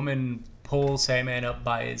 like, Woman pulls Sandman up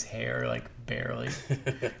by his hair, like, barely.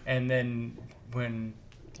 And then when,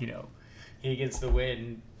 he gets the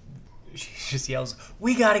win, she just yells,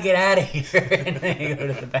 "We gotta get out of here!" And then they go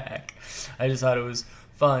to the back. I just thought it was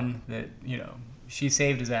fun that, she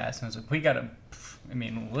saved his ass. And I was like,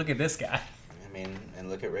 look at this guy. And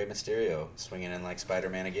look at Rey Mysterio swinging in like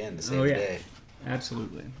Spider-Man again to save the day.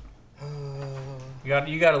 Absolutely.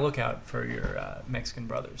 You got to look out for your Mexican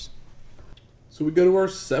brothers. So we go to our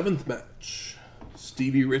 7th match.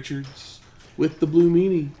 Stevie Richards with the Blue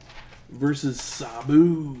Meanie versus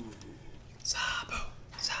Sabu. Sabu.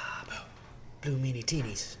 Blue Meanie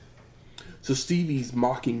Teenies. So Stevie's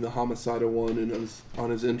mocking the Homicidal One on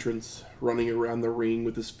his entrance, running around the ring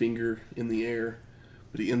with his finger in the air,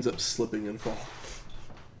 but he ends up slipping and falling.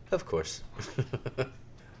 Of course.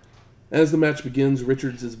 As the match begins,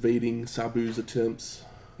 Richards is evading Sabu's attempts,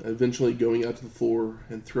 eventually going out to the floor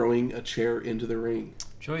and throwing a chair into the ring.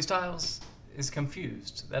 Joey Styles is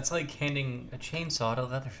confused. That's like handing a chainsaw to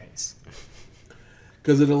Leatherface.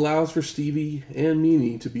 Because it allows for Stevie and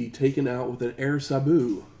Meanie to be taken out with an air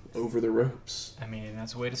Sabu over the ropes.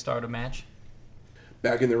 That's a way to start a match.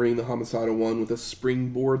 Back in the ring, the Homicidal One with a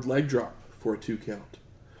springboard leg drop for a 2 count.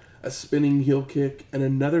 A spinning heel kick and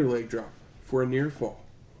another leg drop for a near fall.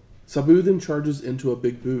 Sabu then charges into a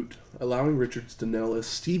big boot, allowing Richards to nail a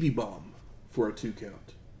Stevie Bomb for a 2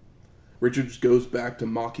 count. Richards goes back to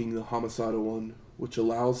mocking the Homicidal One, which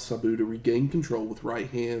allows Sabu to regain control with right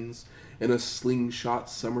hands and a slingshot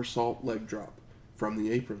somersault leg drop from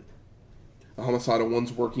the apron. The Homicidal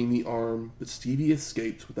One's working the arm, but Stevie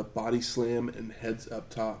escapes with a body slam and heads up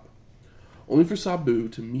top, only for Sabu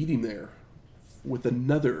to meet him there with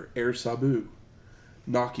another air Sabu,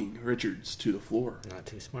 knocking Richards to the floor. Not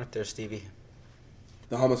too smart there, Stevie.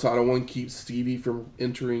 The Homicidal One keeps Stevie from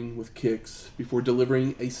entering with kicks before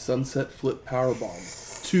delivering a sunset flip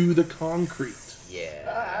powerbomb to the concrete.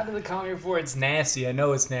 Yeah. Out of the concrete floor, it's nasty. I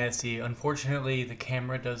know it's nasty. Unfortunately, the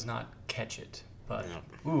camera does not catch it. But,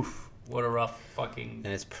 oof, what a rough fucking... And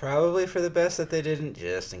it's probably for the best that they didn't,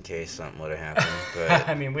 just in case something would have happened.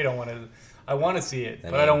 But we don't want to... I want to see it,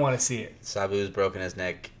 but I don't want to see it. Sabu's broken his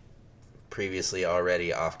neck previously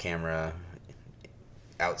already off camera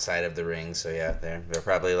outside of the ring, so yeah, they're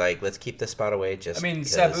probably like, let's keep this spot away just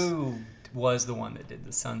because. Sabu was the one that did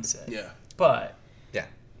the sunset. Yeah. But yeah.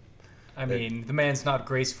 The man's not a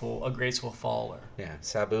graceful faller. Yeah,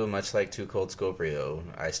 Sabu, much like Too Cold Scorpio,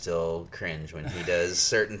 I still cringe when he does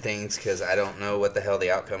certain things because I don't know what the hell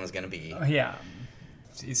the outcome is going to be. Yeah.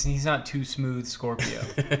 He's not too smooth Scorpio.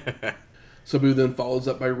 Sabu then follows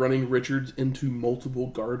up by running Richards into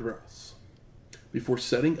multiple guardrails before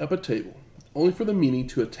setting up a table, only for the Meanie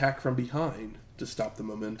to attack from behind to stop the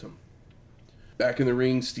momentum. Back in the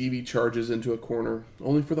ring, Stevie charges into a corner,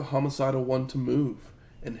 only for the Homicidal One to move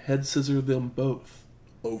and head scissor them both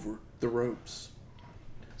over the ropes.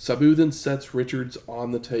 Sabu then sets Richards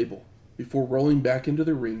on the table before rolling back into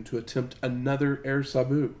the ring to attempt another air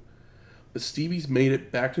Sabu, but Stevie's made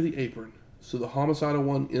it back to the apron, so the Homicidal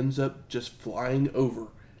One ends up just flying over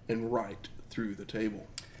and right through the table.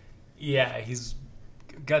 Yeah, he's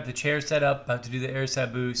got the chair set up, about to do the air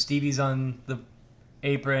Sabu. Stevie's on the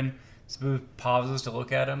apron. Sabu pauses to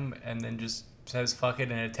look at him and then just says fuck it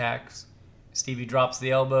and attacks. Stevie drops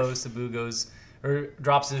the elbow. Sabu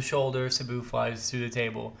drops his shoulder. Sabu flies through the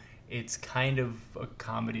table. It's kind of a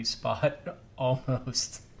comedy spot,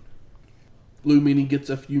 almost. Blue Meanie gets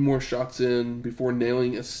a few more shots in before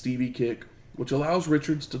nailing a Stevie kick, which allows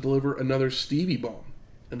Richards to deliver another Stevie Bomb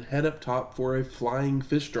and head up top for a flying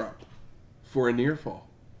fish drop for a near fall.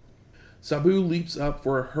 Sabu leaps up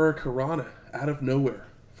for a Hurricanrana out of nowhere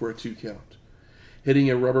for a 2 count, hitting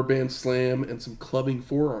a rubber band slam and some clubbing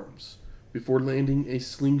forearms before landing a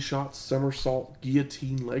slingshot somersault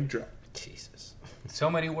guillotine leg drop. Jesus. So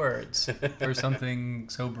many words for something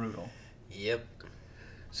so brutal. Yep.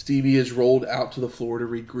 Stevie is rolled out to the floor to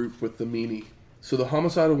regroup with the Meanie, so the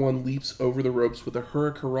Homicidal One leaps over the ropes with a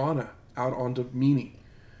Hurricanrana out onto Meanie,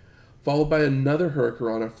 followed by another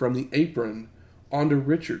Hurricanrana from the apron onto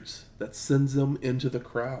Richards that sends them into the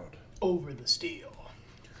crowd. Over the steel.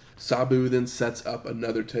 Sabu then sets up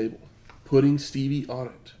another table, putting Stevie on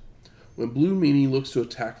it, when Blue Meanie looks to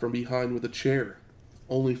attack from behind with a chair,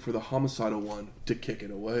 only for the Homicidal One to kick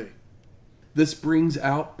it away. This brings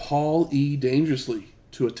out Paul E. Dangerously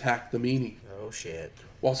to attack the Meanie, Oh, shit.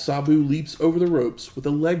 while Sabu leaps over the ropes with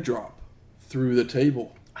a leg drop through the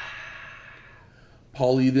table.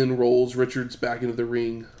 Paul E. then rolls Richards back into the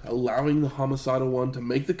ring, allowing the Homicidal One to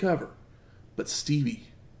make the cover, but Stevie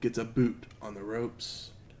gets a boot on the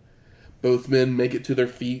ropes. Both men make it to their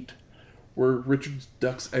feet, where Richards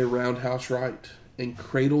ducks a roundhouse right and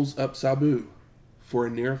cradles up Sabu for a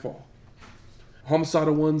near fall.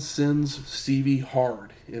 Homicidal One sends Stevie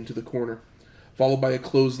hard into the corner, followed by a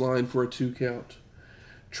clothesline for a 2 count.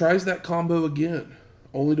 Tries that combo again,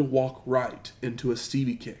 only to walk right into a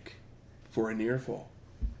Stevie kick for a near fall.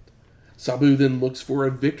 Sabu then looks for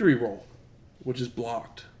a victory roll, which is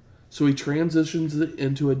blocked, so he transitions it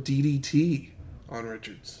into a DDT on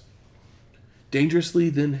Richards. Dangerously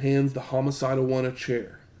then hands the Homicidal One a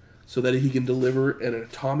chair so that he can deliver an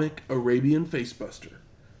atomic Arabian facebuster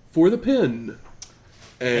for the pin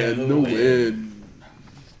and the win.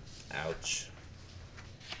 Ouch.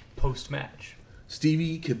 Post-match.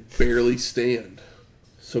 Stevie can barely stand,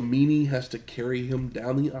 so Meanie has to carry him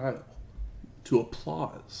down the aisle to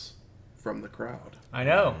applause from the crowd. I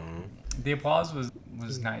know. The applause was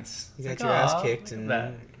nice. You got It's your like, ass "Aw, kicked look at and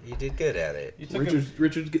that." you did good at it. You took him.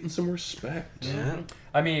 Richards getting some respect. Yeah.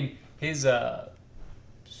 I mean, his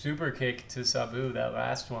super kick to Sabu, that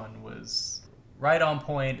last one, was right on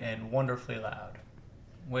point and wonderfully loud.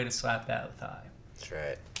 Way to slap that thigh. That's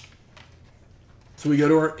right. So we go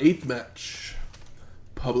to our 8th match.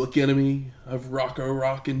 Public Enemy of Rocco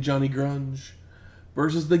Rock and Johnny Grunge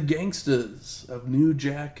versus the Gangstas of New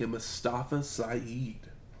Jack and Mustafa Saeed.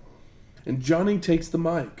 And Johnny takes the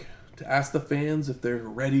mic to ask the fans if they're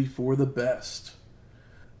ready for the best,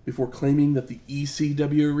 before claiming that the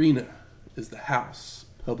ECW arena is the house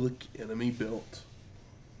Public Enemy built.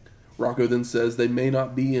 Rocco then says they may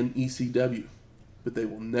not be in ECW, but they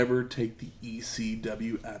will never take the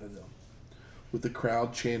ECW out of them, with the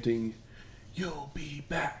crowd chanting, "You'll be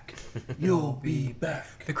back, you'll be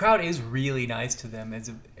back." The crowd is really nice to them,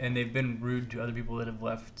 and they've been rude to other people that have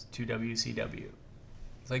left to WCW.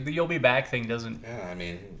 It's like the "you'll be back" thing doesn't. Yeah, I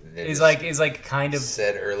mean, Is like kind of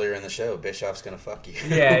said earlier in the show, Bischoff's gonna fuck you.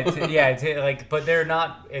 like, but they're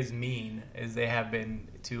not as mean as they have been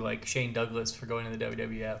to like Shane Douglas for going to the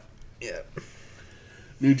WWF. Yeah.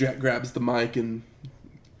 New Jack grabs the mic and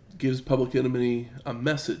gives Public Enemy a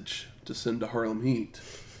message to send to Harlem Heat,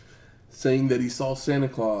 saying that he saw Santa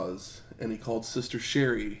Claus and he called Sister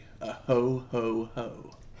Sherry a ho ho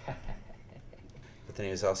ho. But then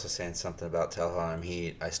he was also saying something about Tell Harlem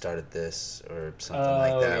Heat, I started this, or something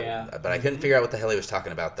like that. Yeah. But I couldn't figure out what the hell he was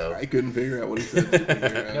talking about, though. I couldn't figure out what he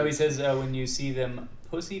said. No, he says when you see them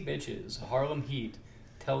pussy bitches, Harlem Heat,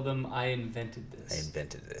 tell them I invented I this.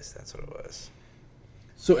 invented this. That's what it was.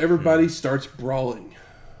 So everybody starts brawling.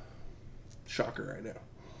 Shocker, I know.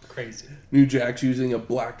 Crazy. New Jack's using a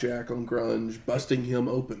blackjack on Grunge, busting him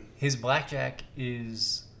open. His blackjack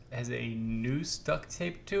has a noose duct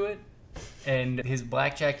taped to it, and his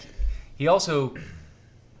blackjack, he also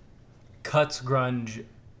cuts Grunge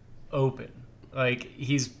open. Like,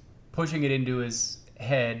 he's pushing it into his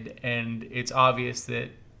head, and it's obvious that,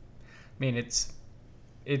 I mean,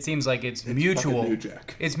 it seems like it's mutual. fucking New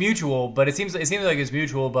Jack. It's mutual, but it seems like it's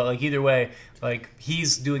mutual, but like either way, like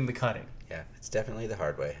he's doing the cutting. Yeah, it's definitely the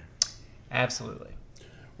hard way. Absolutely.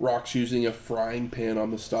 Rock's using a frying pan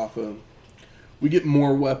on Mustafa. We get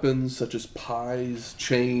more weapons such as pies,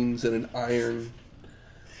 chains, and an iron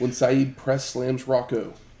when Saeed press slams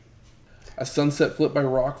Rocco. A sunset flip by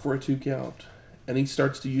Rock for a 2 count, and he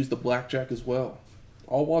starts to use the blackjack as well,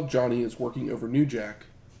 all while Johnny is working over New Jack,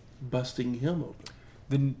 busting him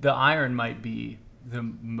open. The iron might be the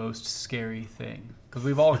most scary thing because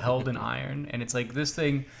we've all held an iron, and it's like this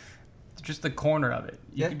thing, just the corner of it.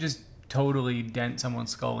 You could just totally dent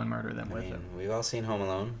someone's skull and murder them with it. We've all seen Home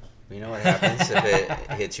Alone. We know what happens if it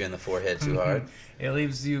hits you in the forehead too hard. It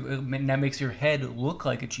leaves you. That makes your head look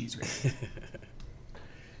like a cheese grater.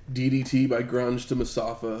 DDT by Grunge to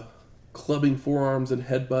Mustafa, clubbing forearms and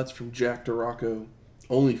headbutts from Jack to Rocco,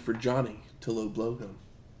 only for Johnny to low blow him.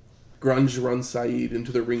 Grunge runs Saeed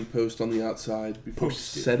into the ring post on the outside before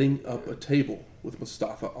setting up a table with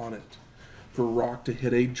Mustafa on it for Rock to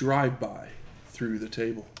hit a drive-by through the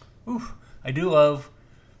table. Oof. I do love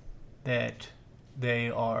that they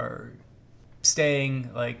are staying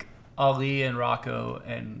like Ali and Rocco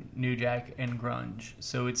and New Jack and Grunge.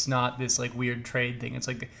 So it's not this like weird trade thing. It's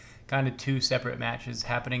like kind of two separate matches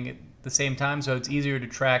happening at the same time, so it's easier to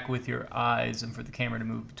track with your eyes and for the camera to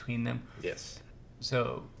move between them. Yes.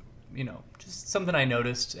 So, just something I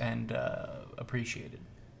noticed and appreciated.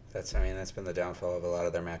 That's been the downfall of a lot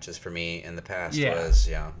of their matches for me in the past. Yeah. Was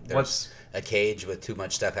there's a cage with too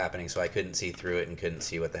much stuff happening, so I couldn't see through it and couldn't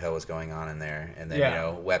see what the hell was going on in there. And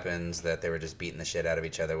then weapons that they were just beating the shit out of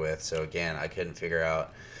each other with. So again, I couldn't figure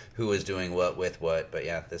out who was doing what with what. But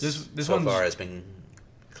yeah, this so far has been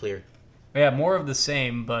clear. Yeah, more of the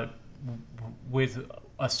same, but with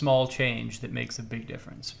a small change that makes a big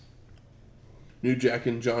difference. New Jack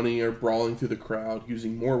and Johnny are brawling through the crowd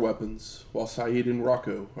using more weapons, while Saeed and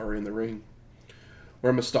Rocco are in the ring,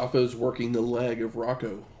 where Mustafa is working the leg of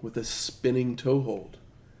Rocco with a spinning toe hold,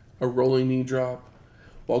 a rolling knee drop,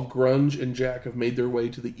 while Grunge and Jack have made their way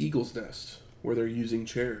to the Eagle's Nest, where they're using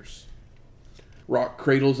chairs. Rock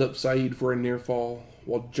cradles up Saeed for a near fall,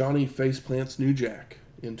 while Johnny faceplants New Jack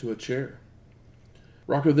into a chair.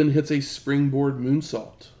 Rocco then hits a springboard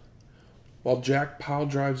moonsault, while Jack pile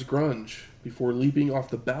drives Grunge before leaping off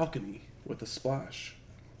the balcony with a splash.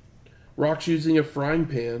 Rock's using a frying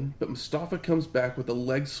pan, but Mustafa comes back with a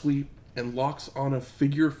leg sweep and locks on a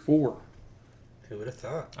figure 4. Who would have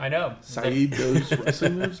thought? I know. Saeed those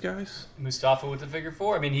wrestling moves, guys? Mustafa with the figure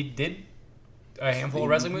 4. I mean, he did a handful of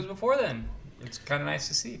wrestling moves before then. It's kind of nice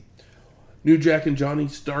to see. New Jack and Johnny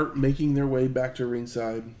start making their way back to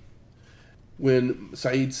ringside when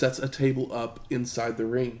Saeed sets a table up inside the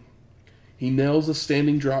ring. He nails a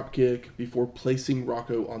standing drop kick before placing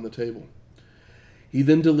Rocco on the table. He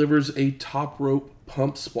then delivers a top rope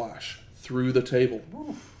pump splash through the table.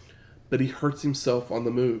 But he hurts himself on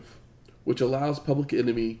the move, which allows Public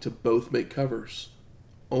Enemy to both make covers,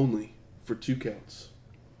 only for 2 counts.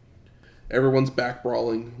 Everyone's back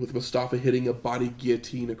brawling, with Mustafa hitting a body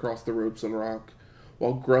guillotine across the ropes on Rock,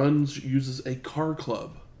 while Grunge uses a car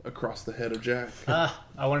club across the head of Jack. I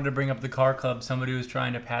wanted to bring up the car club. Somebody was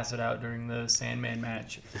trying to pass it out during the Sandman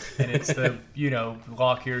match, and it's the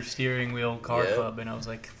lock your steering wheel car club, and I was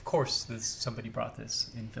like, of course somebody brought this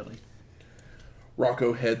in Philly.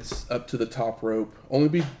 Rocco heads up to the top rope, only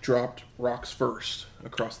to be dropped rocks first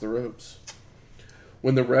across the ropes,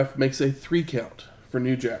 when the ref makes a 3 count for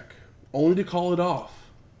New Jack, only to call it off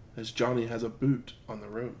as Johnny has a boot on the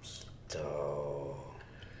ropes. Oh.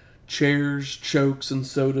 Chairs, chokes, and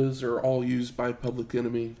sodas are all used by Public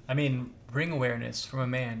Enemy. I mean, ring awareness from a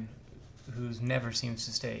man who never seems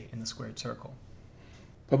to stay in the squared circle.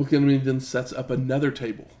 Public Enemy then sets up another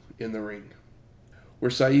table in the ring,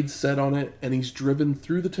 where Saeed's set on it and he's driven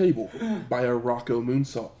through the table by a Rocco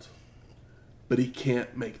moonsault. But he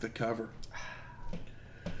can't make the cover.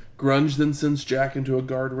 Grunge then sends Jack into a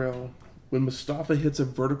guardrail when Mustafa hits a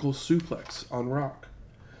vertical suplex on Rock,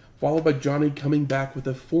 followed by Johnny coming back with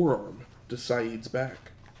a forearm to Saeed's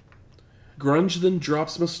back. Grunge then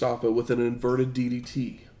drops Mustafa with an inverted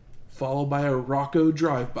DDT, followed by a Rocco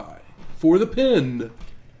drive-by for the pin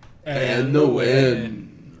and the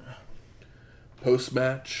win.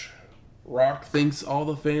 Post-match, Rock thanks all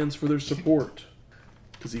the fans for their support,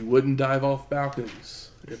 because he wouldn't dive off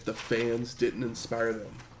balconies if the fans didn't inspire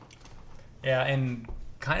them. Yeah, and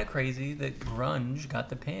kind of crazy that Grunge got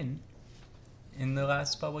the pin in the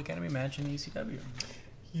last Public Enemy match in ECW.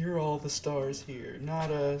 You're all the stars here, not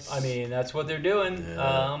us. I mean, that's what they're doing.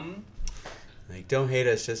 Yeah. Don't hate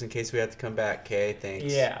us just in case we have to come back, Kay.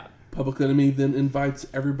 Thanks. Yeah. Public Enemy then invites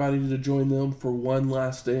everybody to join them for one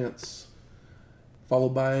last dance,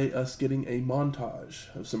 followed by us getting a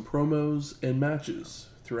montage of some promos and matches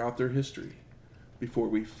throughout their history before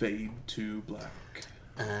we fade to black.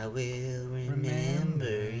 I will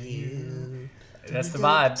remember you. That's the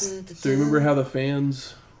vibes. So remember how the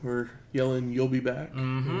fans were yelling, "You'll be back"?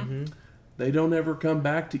 Mm-hmm. They don't ever come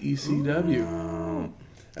back to ECW. No,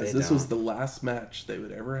 as this was the last match they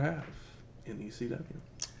would ever have in ECW.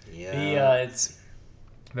 Yeah. It's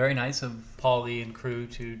very nice of Paulie and crew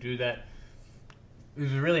to do that. It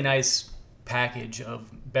was a really nice package of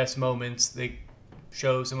best moments. They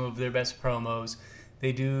show some of their best promos.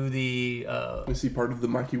 They do the... I see part of the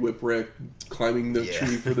Mikey Whipwreck climbing the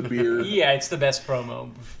tree for the beer. Yeah, it's the best promo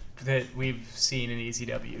that we've seen in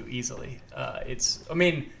ECW, easily. It's,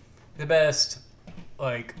 the best,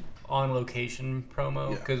 on-location promo,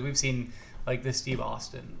 because we've seen, the Steve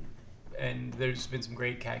Austin, and there's been some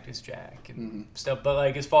great Cactus Jack and stuff,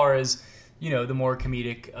 but, as far as, the more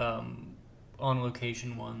comedic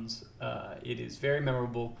on-location ones, it is very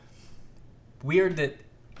memorable. Weird that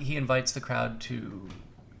he invites the crowd to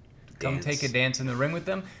come take a dance in the ring with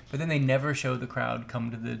them, but then they never show the crowd come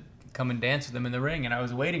and dance with them in the ring, and I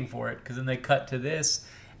was waiting for it, because then they cut to this,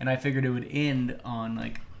 and I figured it would end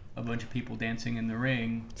on, a bunch of people dancing in the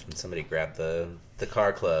ring. That's when somebody grabbed the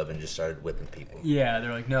car club and just started whipping people. Yeah,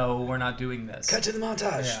 they're like, no, we're not doing this. Cut to the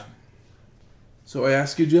montage. Yeah. So I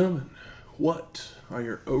ask you, gentlemen, what are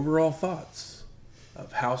your overall thoughts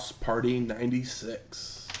of House Party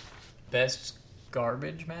 96? Best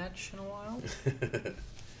garbage match in a while? It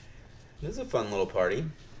was a fun little party.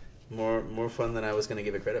 More fun than I was going to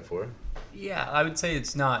give it credit for. Yeah, I would say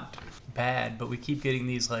it's not bad, but we keep getting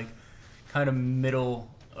these like kind of middle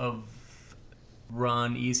of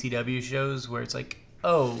run ECW shows where it's like,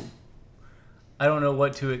 oh, I don't know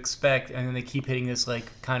what to expect, and then they keep hitting this like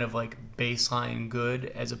kind of like baseline good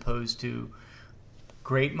as opposed to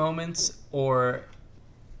great moments or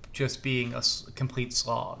just being a complete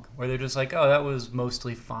slog where they're just like, oh, that was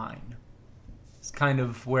mostly fine. It's kind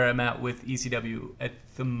of where I'm at with ECW at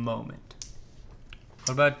the moment.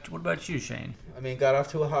 What about you, Shane? I mean, got off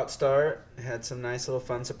to a hot start. Had some nice little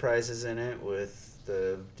fun surprises in it with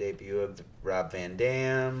the debut of Rob Van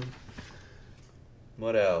Dam.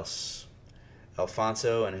 What else?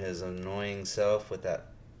 Alfonso and his annoying self with that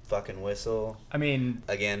fucking whistle. I mean,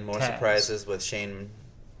 Again, more Taz. surprises with Shane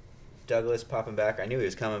Douglas popping back. I knew he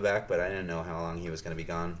was coming back, but I didn't know how long he was going to be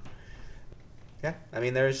gone. Yeah, I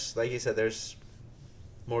mean, there's, like you said, there's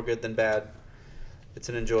more good than bad. It's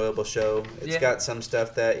an enjoyable show. It's got some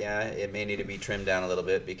stuff that, yeah, it may need to be trimmed down a little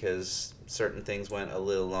bit because certain things went a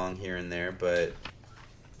little long here and there, but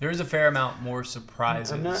there's a fair amount more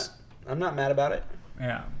surprises. I'm not mad about it.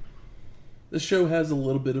 Yeah. This show has a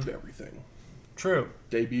little bit of everything. True.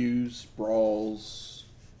 Debuts, brawls,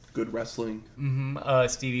 good wrestling. Mm-hmm.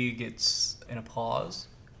 Stevie gets an applause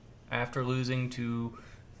after losing to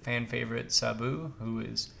fan favorite Sabu, who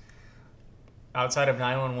is, outside of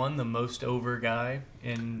 911, the most over guy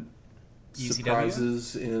in ECW.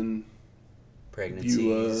 Surprises in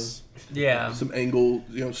Pregnancies. Yeah. some angle,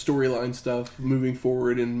 storyline stuff moving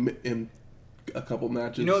forward in a couple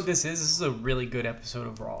matches. You know what this is? This is a really good episode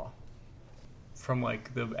of Raw. From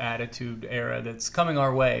like the Attitude Era that's coming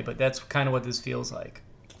our way, but that's kind of what this feels like.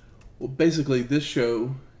 Well, basically, this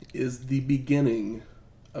show is the beginning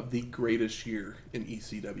of the greatest year in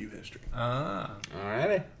ECW history.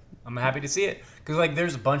 Alrighty. I'm happy to see it. Because like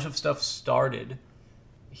there's a bunch of stuff started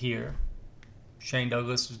here. Shane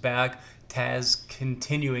Douglas was back. Taz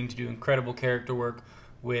continuing to do incredible character work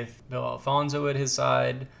with Bill Alfonso at his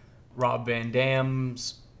side. Rob Van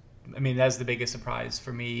Dam's, I mean, that's the biggest surprise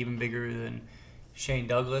for me, even bigger than Shane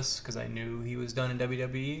Douglas, because I knew he was done in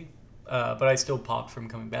WWE. But I still popped from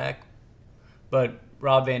coming back. But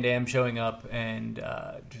Rob Van Dam showing up and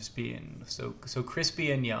just being so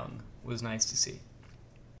crispy and young was nice to see.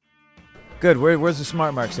 Good. Where's the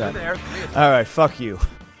smart marks at? All right. Fuck you.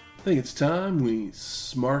 I think it's time we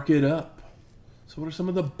smark it up. So what are some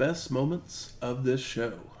of the best moments of this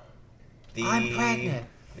show? I'm pregnant.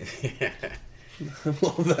 I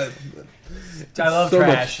love that. I love so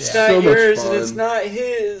trash. Much, It's Yeah. not so yours much and fun. it's not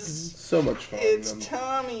his. So much fun. It's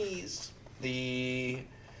Tommy's. The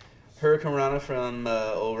Hurricane Rana from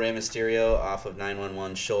old Rey Mysterio off of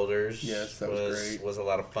 911's shoulders. Yes, that was great. Was a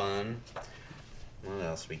lot of fun. What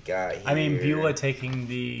else we got here? I mean, Beulah taking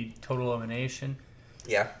the total elimination.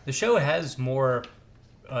 Yeah. The show has more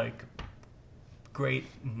like great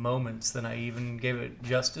moments than I even gave it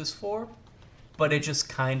justice for, but it just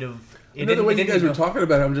kind of. The way you guys were talking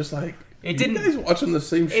about it, I'm just like, It you didn't- guys watching the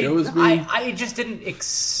same show as me? I just didn't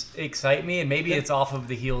excite me, and maybe it's off of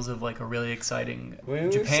the heels of like a really exciting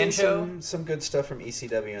We've Japan seen show. some good stuff from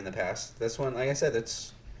ECW in the past. This one, like I said,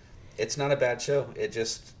 it's not a bad show. It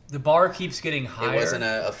just The bar keeps getting higher. it wasn't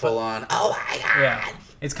a full on. Oh my god! Yeah,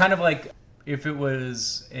 it's kind of like if it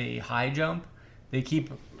was a high jump, they keep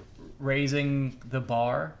raising the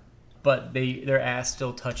bar, but their ass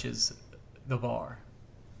still touches the bar.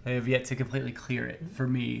 They have yet to completely clear it for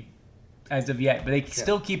me, as of yet. But they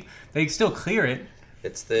still clear it.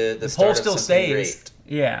 It's the The start pole of still something stays. great.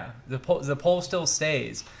 Yeah, the pole still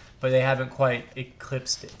stays, but they haven't quite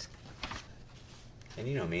eclipsed it. And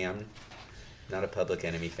you know me, I'm not a Public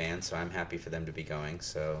Enemy fan, so I'm happy for them to be going.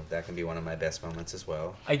 So that can be one of my best moments as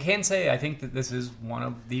well. I can say I think that this is one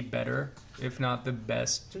of the better, if not the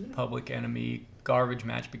best, Public Enemy garbage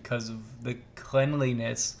match because of the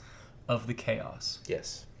cleanliness of the chaos.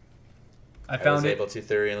 Yes. I I found was able to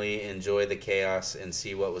thoroughly enjoy the chaos and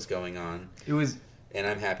see what was going on. it was And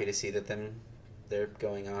I'm happy to see that they're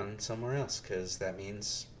going on somewhere else, because that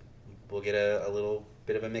means we'll get a little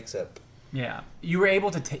bit of a mix-up. yeah. You were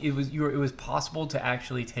able to it was possible to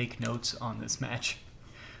actually take notes on this match.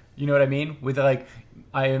 You know what I mean? With like,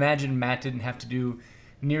 I imagine Matt didn't have to do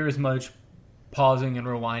near as much pausing and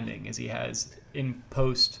rewinding as he has in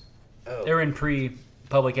post Oh. or in pre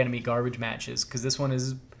Public Enemy garbage matches, because this one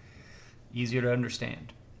is easier to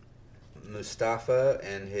understand. Mustafa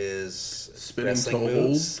and his Spinning wrestling toe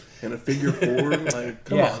moves. hold and a figure four. Like,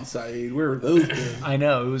 come Yeah. on, Saeed. Where are those been? I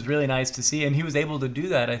know, it was really nice to see, and he was able to do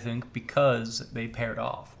that, I think, because they paired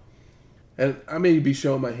off. And I may be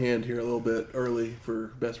showing my hand here a little bit early for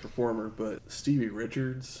best performer, but Stevie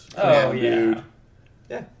Richards. Oh, come on, yeah. dude.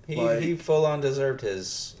 Yeah, Like- he full on deserved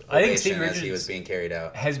his I think ovation Steve as he Richards was being carried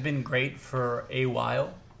out. Has been great for a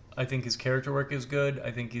while. I think his character work is good.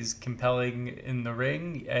 I think he's compelling in the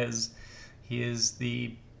ring as he is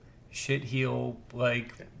the shit heel.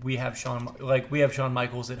 Like we have Shawn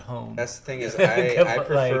Michaels at home. That's the thing is, I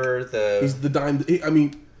prefer the. He's the dime. I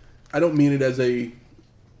mean, I don't mean it as a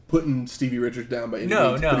putting Stevie Richards down by any No,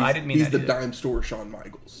 means. no, but I didn't mean he's that the either. dime store Shawn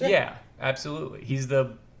Michaels. Yeah, absolutely. He's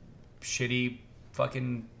the shitty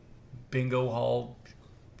fucking bingo hall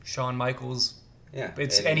Shawn Michaels. Yeah,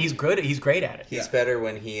 And he's good. He's great at it. He's better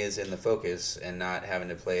when he is in the focus and not having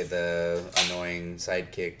to play the annoying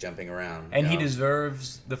sidekick jumping around. And you he know?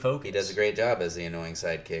 deserves the focus. He does a great job as the annoying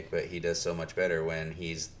sidekick, but he does so much better when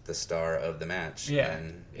he's the star of the match. Yeah.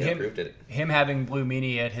 And he proved it. Him having Blue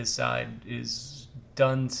Meanie at his side is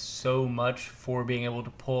done so much for being able to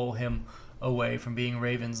pull him away from being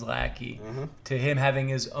Raven's lackey to him having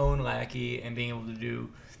his own lackey and being able to do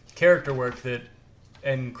character work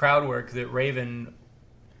and crowd work that Raven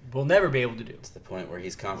will never be able to do. To the point where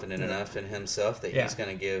he's confident enough in himself that he's going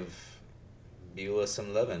to give Beulah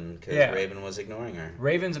some loving because Raven was ignoring her.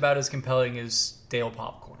 Raven's about as compelling as stale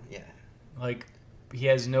popcorn. Yeah. Like, he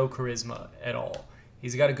has no charisma at all.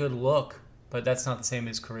 He's got a good look, but that's not the same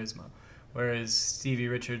as charisma. Whereas Stevie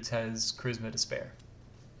Richards has charisma to spare.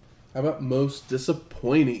 How about most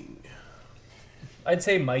disappointing? I'd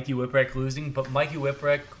say Mikey Whipwreck losing, but Mikey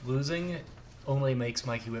Whipwreck losing only makes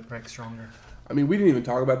Mikey Whipwreck stronger. I mean, we didn't even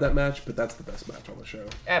talk about that match, but that's the best match on the show.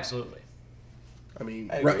 Absolutely. I mean,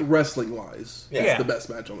 I agree. wrestling-wise, Yeah. it's the best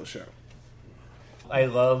match on the show. I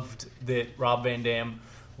loved that Rob Van Dam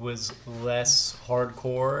was less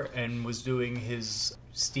hardcore and was doing his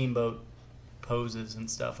steamboat poses and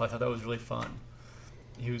stuff. I thought that was really fun.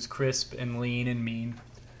 He was crisp and lean and mean.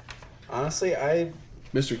 Honestly,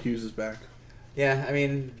 Mr. Hughes is back. I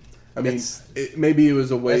mean, Maybe it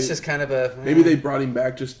was a way. it's just kind of a... Maybe they brought him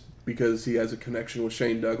back just because he has a connection with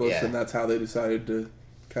Shane Douglas, Yeah. and that's how they decided to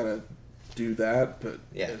kind of do that. But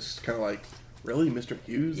it's kind of like, really, Mr.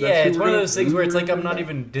 Hughes? Yeah, it's one of those things where it's like I'm not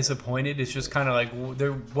even disappointed. It's just kind of like,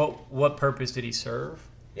 what purpose did he serve?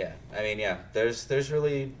 Yeah, I mean, there's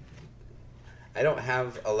really... I don't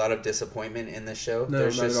have a lot of disappointment in this show. No,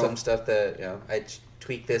 There's not just at all. some stuff that, I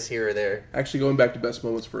tweak this here or there. Actually, going back to best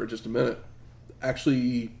moments for just a minute.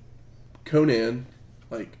 Actually, Conan,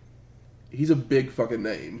 like, he's a big fucking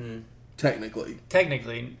name, technically.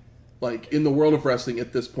 Technically, Like, in the world of wrestling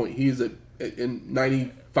at this point, he's in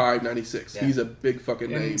 95, 96. Yeah. He's a big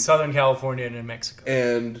fucking in name. Southern California and in Mexico.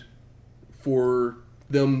 And for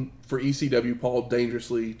ECW, Paul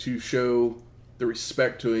Dangerously, to show the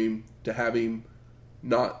respect to him, to have him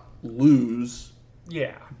not lose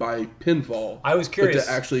Yeah. by pinfall. I was curious.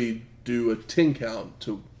 But to actually do a 10 count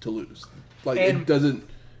to lose. Like, And- it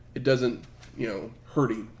doesn't,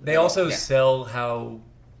 hurt him. They at all. also sell how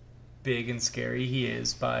big and scary he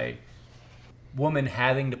is by woman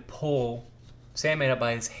having to pull Sandman up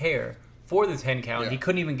by his hair for the 10 count. Yeah. He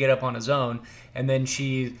couldn't even get up on his own, and then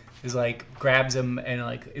she is like grabs him and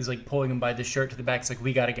like is like pulling him by the shirt to the back. It's like,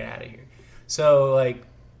 we got to get out of here. So like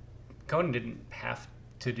Conan didn't have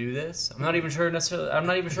to do this. I'm not even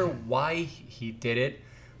sure why he did it,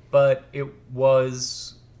 but it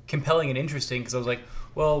was compelling and interesting because I was like,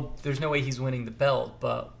 well, there's no way he's winning the belt,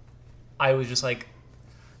 but I was just like,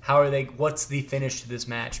 what's the finish to this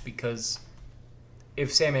match? Because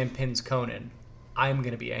if Sandman pins Conan, I'm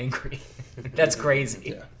going to be angry. That's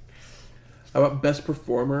crazy. Yeah. How about best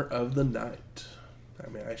performer of the night? I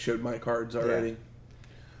mean, I showed my cards already.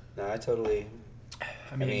 No, I totally...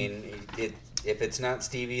 I mean, if it's not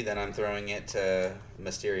Stevie, then I'm throwing it to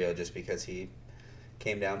Mysterio just because he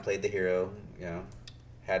came down, played the hero,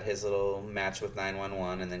 had his little match with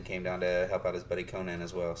 911, and then came down to help out his buddy Conan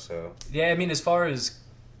as well. So yeah, I mean, as far as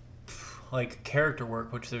like character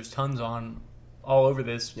work, which there's tons on all over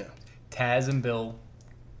this, Yeah. Taz and Bill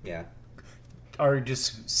yeah, are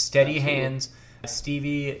just steady Absolutely. hands.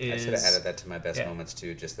 Stevie I should have is added that to my best moments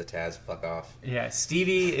too. Just the Taz fuck off.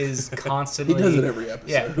 Stevie is He constantly does it every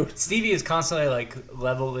episode. Yeah, Stevie is constantly like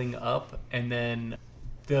leveling up, and then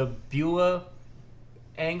the Beulah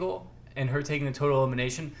angle and her taking the total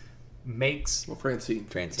elimination makes Well, Francine.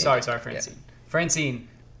 Sorry, Francine. Francine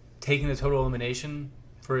taking the total elimination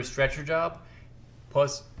for a stretcher job,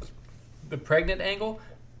 plus the pregnant angle,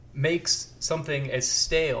 makes something as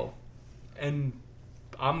stale and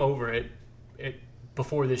I'm over it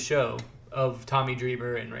before this show of Tommy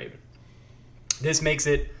Dreamer and Raven. This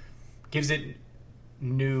gives it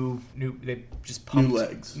new. They just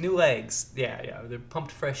pumped new legs. Yeah. They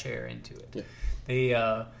pumped fresh air into it. Yeah.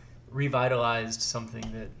 They revitalized something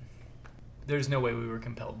that there's no way we were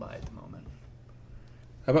compelled by at the moment.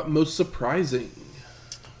 How about most surprising?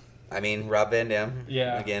 I mean, Rob Van Dam.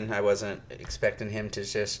 Yeah. Again, I wasn't expecting him to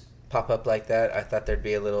just pop up like that. I thought there'd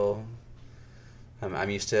be a little... I'm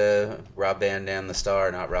used to Rob Van Dam the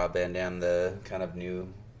star, not Rob Van Dam the kind of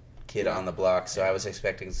new kid on the block. So I was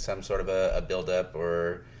expecting some sort of a build-up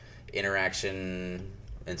or interaction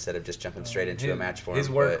instead of just jumping straight into a match for him. His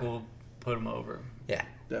work will put him over. Yeah.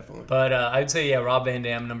 Definitely. But I'd say, Rob Van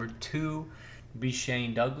Dam. Number 2 would be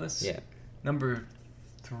Shane Douglas. Yeah. Number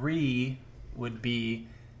 3 would be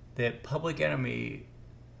that Public Enemy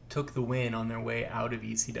took the win on their way out of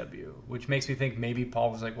ECW, which makes me think maybe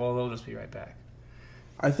Paul was like, well, they'll just be right back.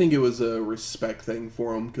 I think it was a respect thing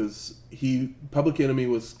for him because Public Enemy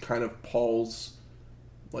was kind of Paul's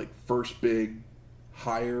first big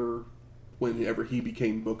hire whenever he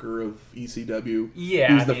became booker of ECW. Yeah,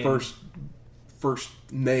 he was the first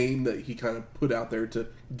name that he kind of put out there to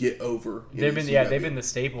get over. They've been the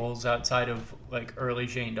staples outside of early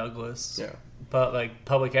Shane Douglas. Yeah, but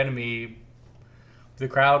Public Enemy, the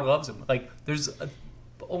crowd loves him. There's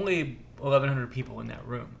only 1,100 people in that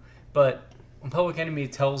room, but when Public Enemy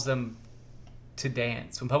tells them to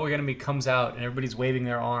dance, when Public Enemy comes out and everybody's waving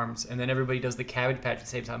their arms, and then everybody does the Cabbage Patch at the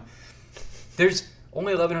same time, there's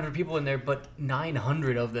only 1,100 people in there, but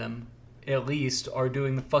 900 of them, at least, are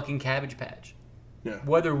doing the fucking Cabbage Patch. Yeah.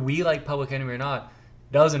 Whether we like Public Enemy or not,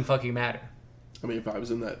 doesn't fucking matter. I mean, if I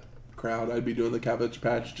was in that crowd, I'd be doing the Cabbage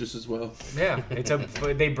Patch just as well. Yeah,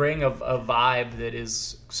 they bring a vibe that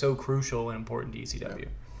is so crucial and important to ECW. Yeah.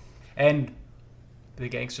 And the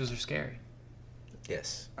gangsters are scary.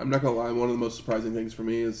 Yes. I'm not going to lie, one of the most surprising things for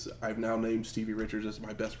me is I've now named Stevie Richards as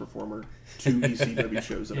my best performer 2 ECW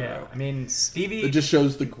shows in a row. I mean, Stevie... It just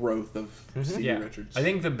shows the growth of Stevie Richards. I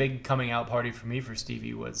think the big coming out party for me for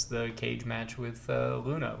Stevie was the cage match with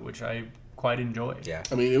Luna, which I quite enjoyed. Yeah.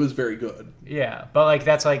 I mean, it was very good. Yeah, but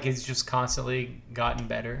that's he's just constantly gotten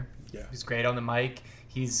better. Yeah. He's great on the mic.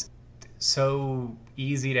 He's so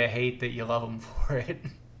easy to hate that you love him for it.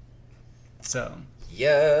 So...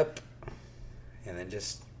 Yep. And then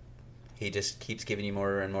he just keeps giving you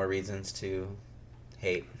more and more reasons to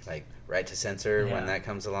hate. Right to Censor, when that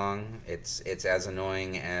comes along, it's as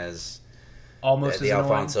annoying as almost the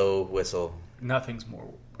Alfonso whistle. Nothing's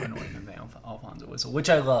more annoying than the Alfonso whistle, which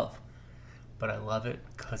I love. But I love it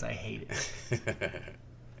because I hate it.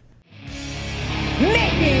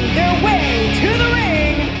 Making their way to the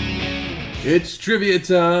ring! It's trivia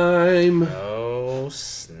time! Oh,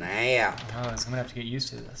 snap. Oh, I'm going to have to get used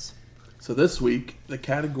to this. So this week, the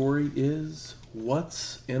category is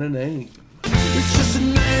What's in a Name? It's just a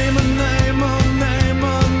name, a name, a name,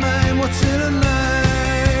 a name. What's in a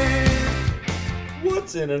name?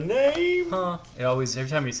 What's in a name? Huh. It always,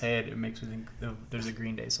 every time you say it, it makes me think there's a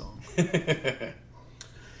Green Day song.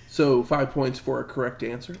 So 5 points for a correct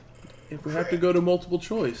answer. If we have to go to multiple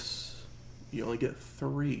choice, you only get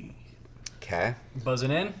 3. Okay.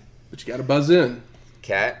 Buzzing in? But you got to buzz in.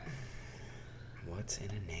 Cat. What's in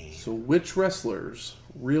a name? So which wrestler's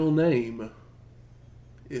real name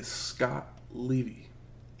is Scott Levy?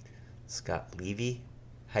 Scott Levy?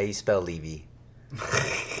 How you spell Levy?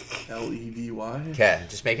 Levy? Okay,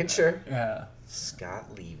 just making sure. Yeah. Scott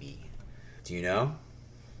Levy. Do you know?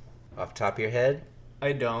 Off the top of your head?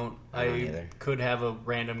 I don't. I don't either. Could have a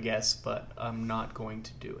random guess, but I'm not going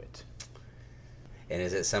to do it. And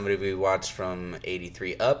is it somebody we watched from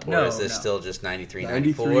 83 up, or is this still just 93,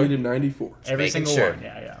 94? 93 to 94. Every single sure. one,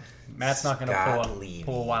 yeah. Matt's not going to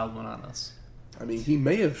pull a wild one on us. I mean, he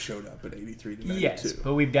may have showed up at 83 to 92. Yes,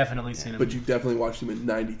 but we've definitely seen him. But you've definitely watched him in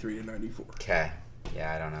 93 to 94. Okay.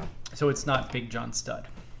 Yeah, I don't know. So it's not Big John Studd.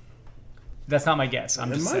 That's not my guess.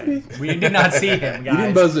 I'm It just might saying. be. We did not see him, guys. You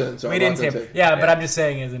didn't buzz in, so we I'm didn't not see gonna him. say. Yeah, but I'm just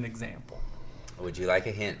saying as an example. Would you like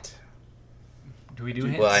a hint? Do we do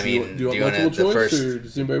hints? Well, I mean, do you want want multiple the choice, first? or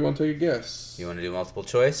does anybody want to take a guess? You want to do multiple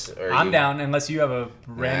choice? Or I'm down, unless you have a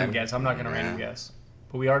random Yeah. guess. I'm not going to Yeah. random guess.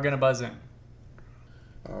 But we are going to buzz in.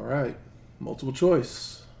 All right. Multiple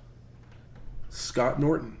choice. Scott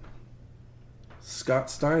Norton. Scott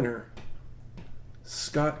Steiner.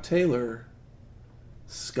 Scott Taylor.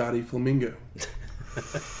 Scotty Flamingo.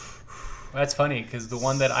 That's funny, because the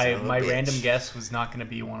one that Son of a my bitch. random guess was not going to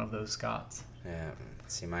be one of those Scotts. Yeah.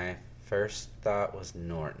 See, my first thought was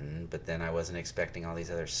Norton, but then I wasn't expecting all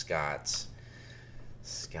these other Scotts.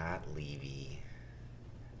 Scott Levy.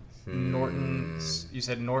 Norton. You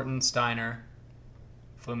said Norton, Steiner,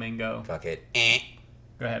 Flamingo. Fuck it.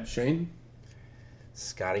 Go ahead. Shane?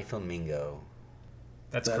 Scotty Flamingo.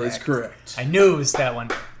 That's That correct. is correct. I knew it was that one.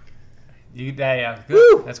 Yeah. Good.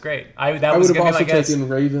 Woo! That's great. That I was would have gonna be also my guess. taken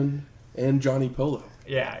Raven and Johnny Polo.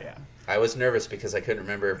 Yeah. I was nervous because I couldn't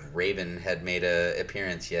remember if Raven had made an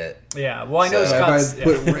appearance yet. Yeah. Well, I know So- Scott's. If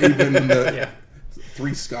I had put Raven in the Yeah.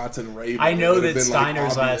 3 Scots and Raven, I know it would have that been, like,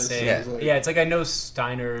 Steiner's last obvious. name. Yeah. It was like- Yeah, it's like I know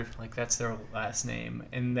Steiner, like that's their last name,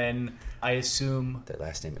 and then I assume. Their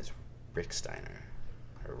last name is Rick Steiner.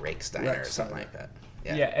 Or Rake Steiner Rex or something Steiner. like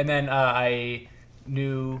that. Yeah, and then I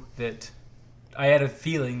knew that I had a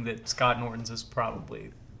feeling that Scott Norton's is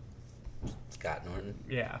probably. Scott Norton.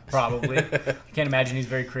 Yeah, probably. I can't imagine he's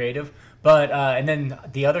very creative. But, and then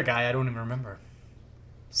the other guy, I don't even remember.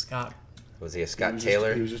 Scott. Was he a He Scott was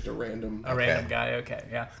Taylor? He was just a random. A random guy, okay,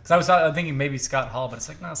 yeah. Because I was thinking maybe Scott Hall, but it's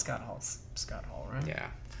like, no, Scott Hall's Scott Hall, right? Yeah.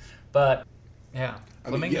 But, yeah. I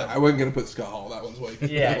mean, Flamingo. yeah, I wasn't going to put Scott Hall. That one's way.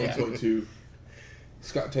 Yeah, that yeah. one's way too.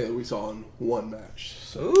 Scott Taylor we saw in one match.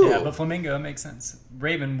 So Ooh. Yeah, but Flamingo makes sense.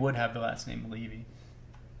 Raven would have the last name Levy.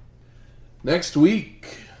 next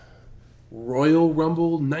week, Royal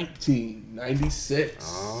Rumble 1996.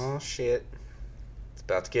 Oh, shit. It's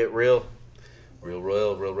about to get real. Real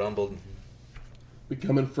Royal, real Rumble. We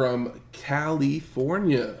coming from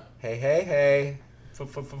California. Hey.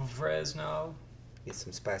 Fresno. Get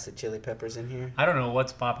some spicy chili peppers in here. I don't know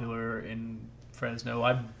what's popular in Fresno.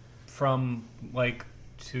 I'm from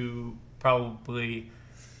to probably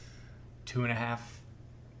 2.5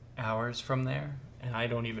 hours from there, and I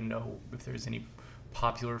don't even know if there's any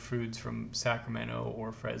popular foods from Sacramento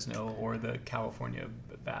or Fresno or the California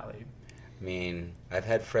Valley. I mean, I've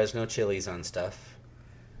had Fresno chilies on stuff.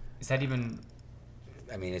 Is that even?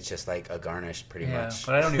 I mean, it's just like a garnish pretty Yeah, much.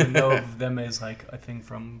 but I don't even know of them as like a thing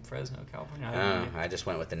from Fresno, California. I don't know. I just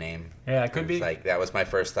went with the name. Yeah, it could It be. was like that was my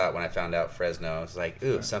first thought when I found out Fresno. I was like,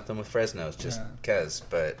 ooh, something with Fresno's just Yeah. cause.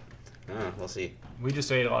 But we'll see. We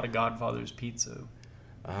just ate a lot of Godfather's pizza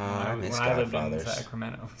Oh, I miss when I lived in Godfather's.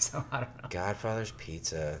 Sacramento, so I don't know. Godfather's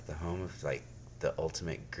Pizza, the home of like the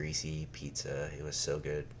ultimate greasy pizza. It was so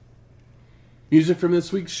good. Music from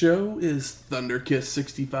this week's show is Thunder Kiss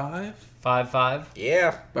 65 5-5.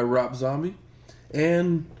 Yeah. by Rob Zombie.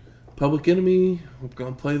 And Public Enemy, we're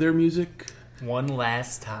going to play their music. One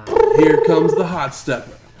last time. Here Comes the Hot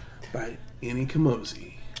Stepper by Annie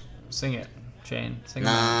Kamosi. Sing it, Shane. Sing it.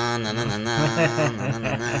 Na na na na na na na na na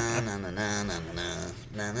na na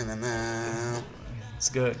na na na na. It's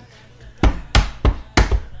good.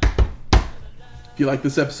 If you like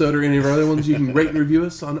this episode or any of our other ones, you can rate and review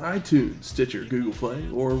us on iTunes, Stitcher, Google Play,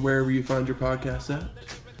 or wherever you find your podcasts at.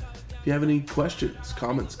 If you have any questions,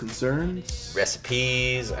 comments, concerns,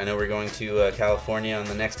 Recipes. I know we're going to California on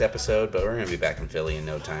the next episode, but we're going to be back in Philly in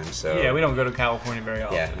no time. So Yeah, we don't go to California very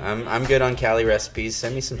often. Yeah, I'm good on Cali recipes.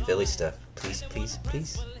 Send me some Philly stuff, please.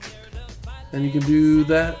 and you can do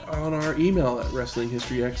that on our email at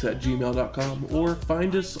wrestlinghistoryx@gmail.com or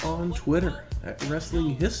find us on Twitter at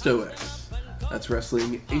WrestlingHistoX. That's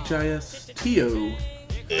Wrestling HISTO.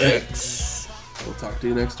 X. We'll talk to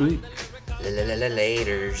you next week.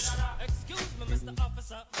 Laters. Mr.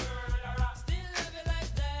 Officer.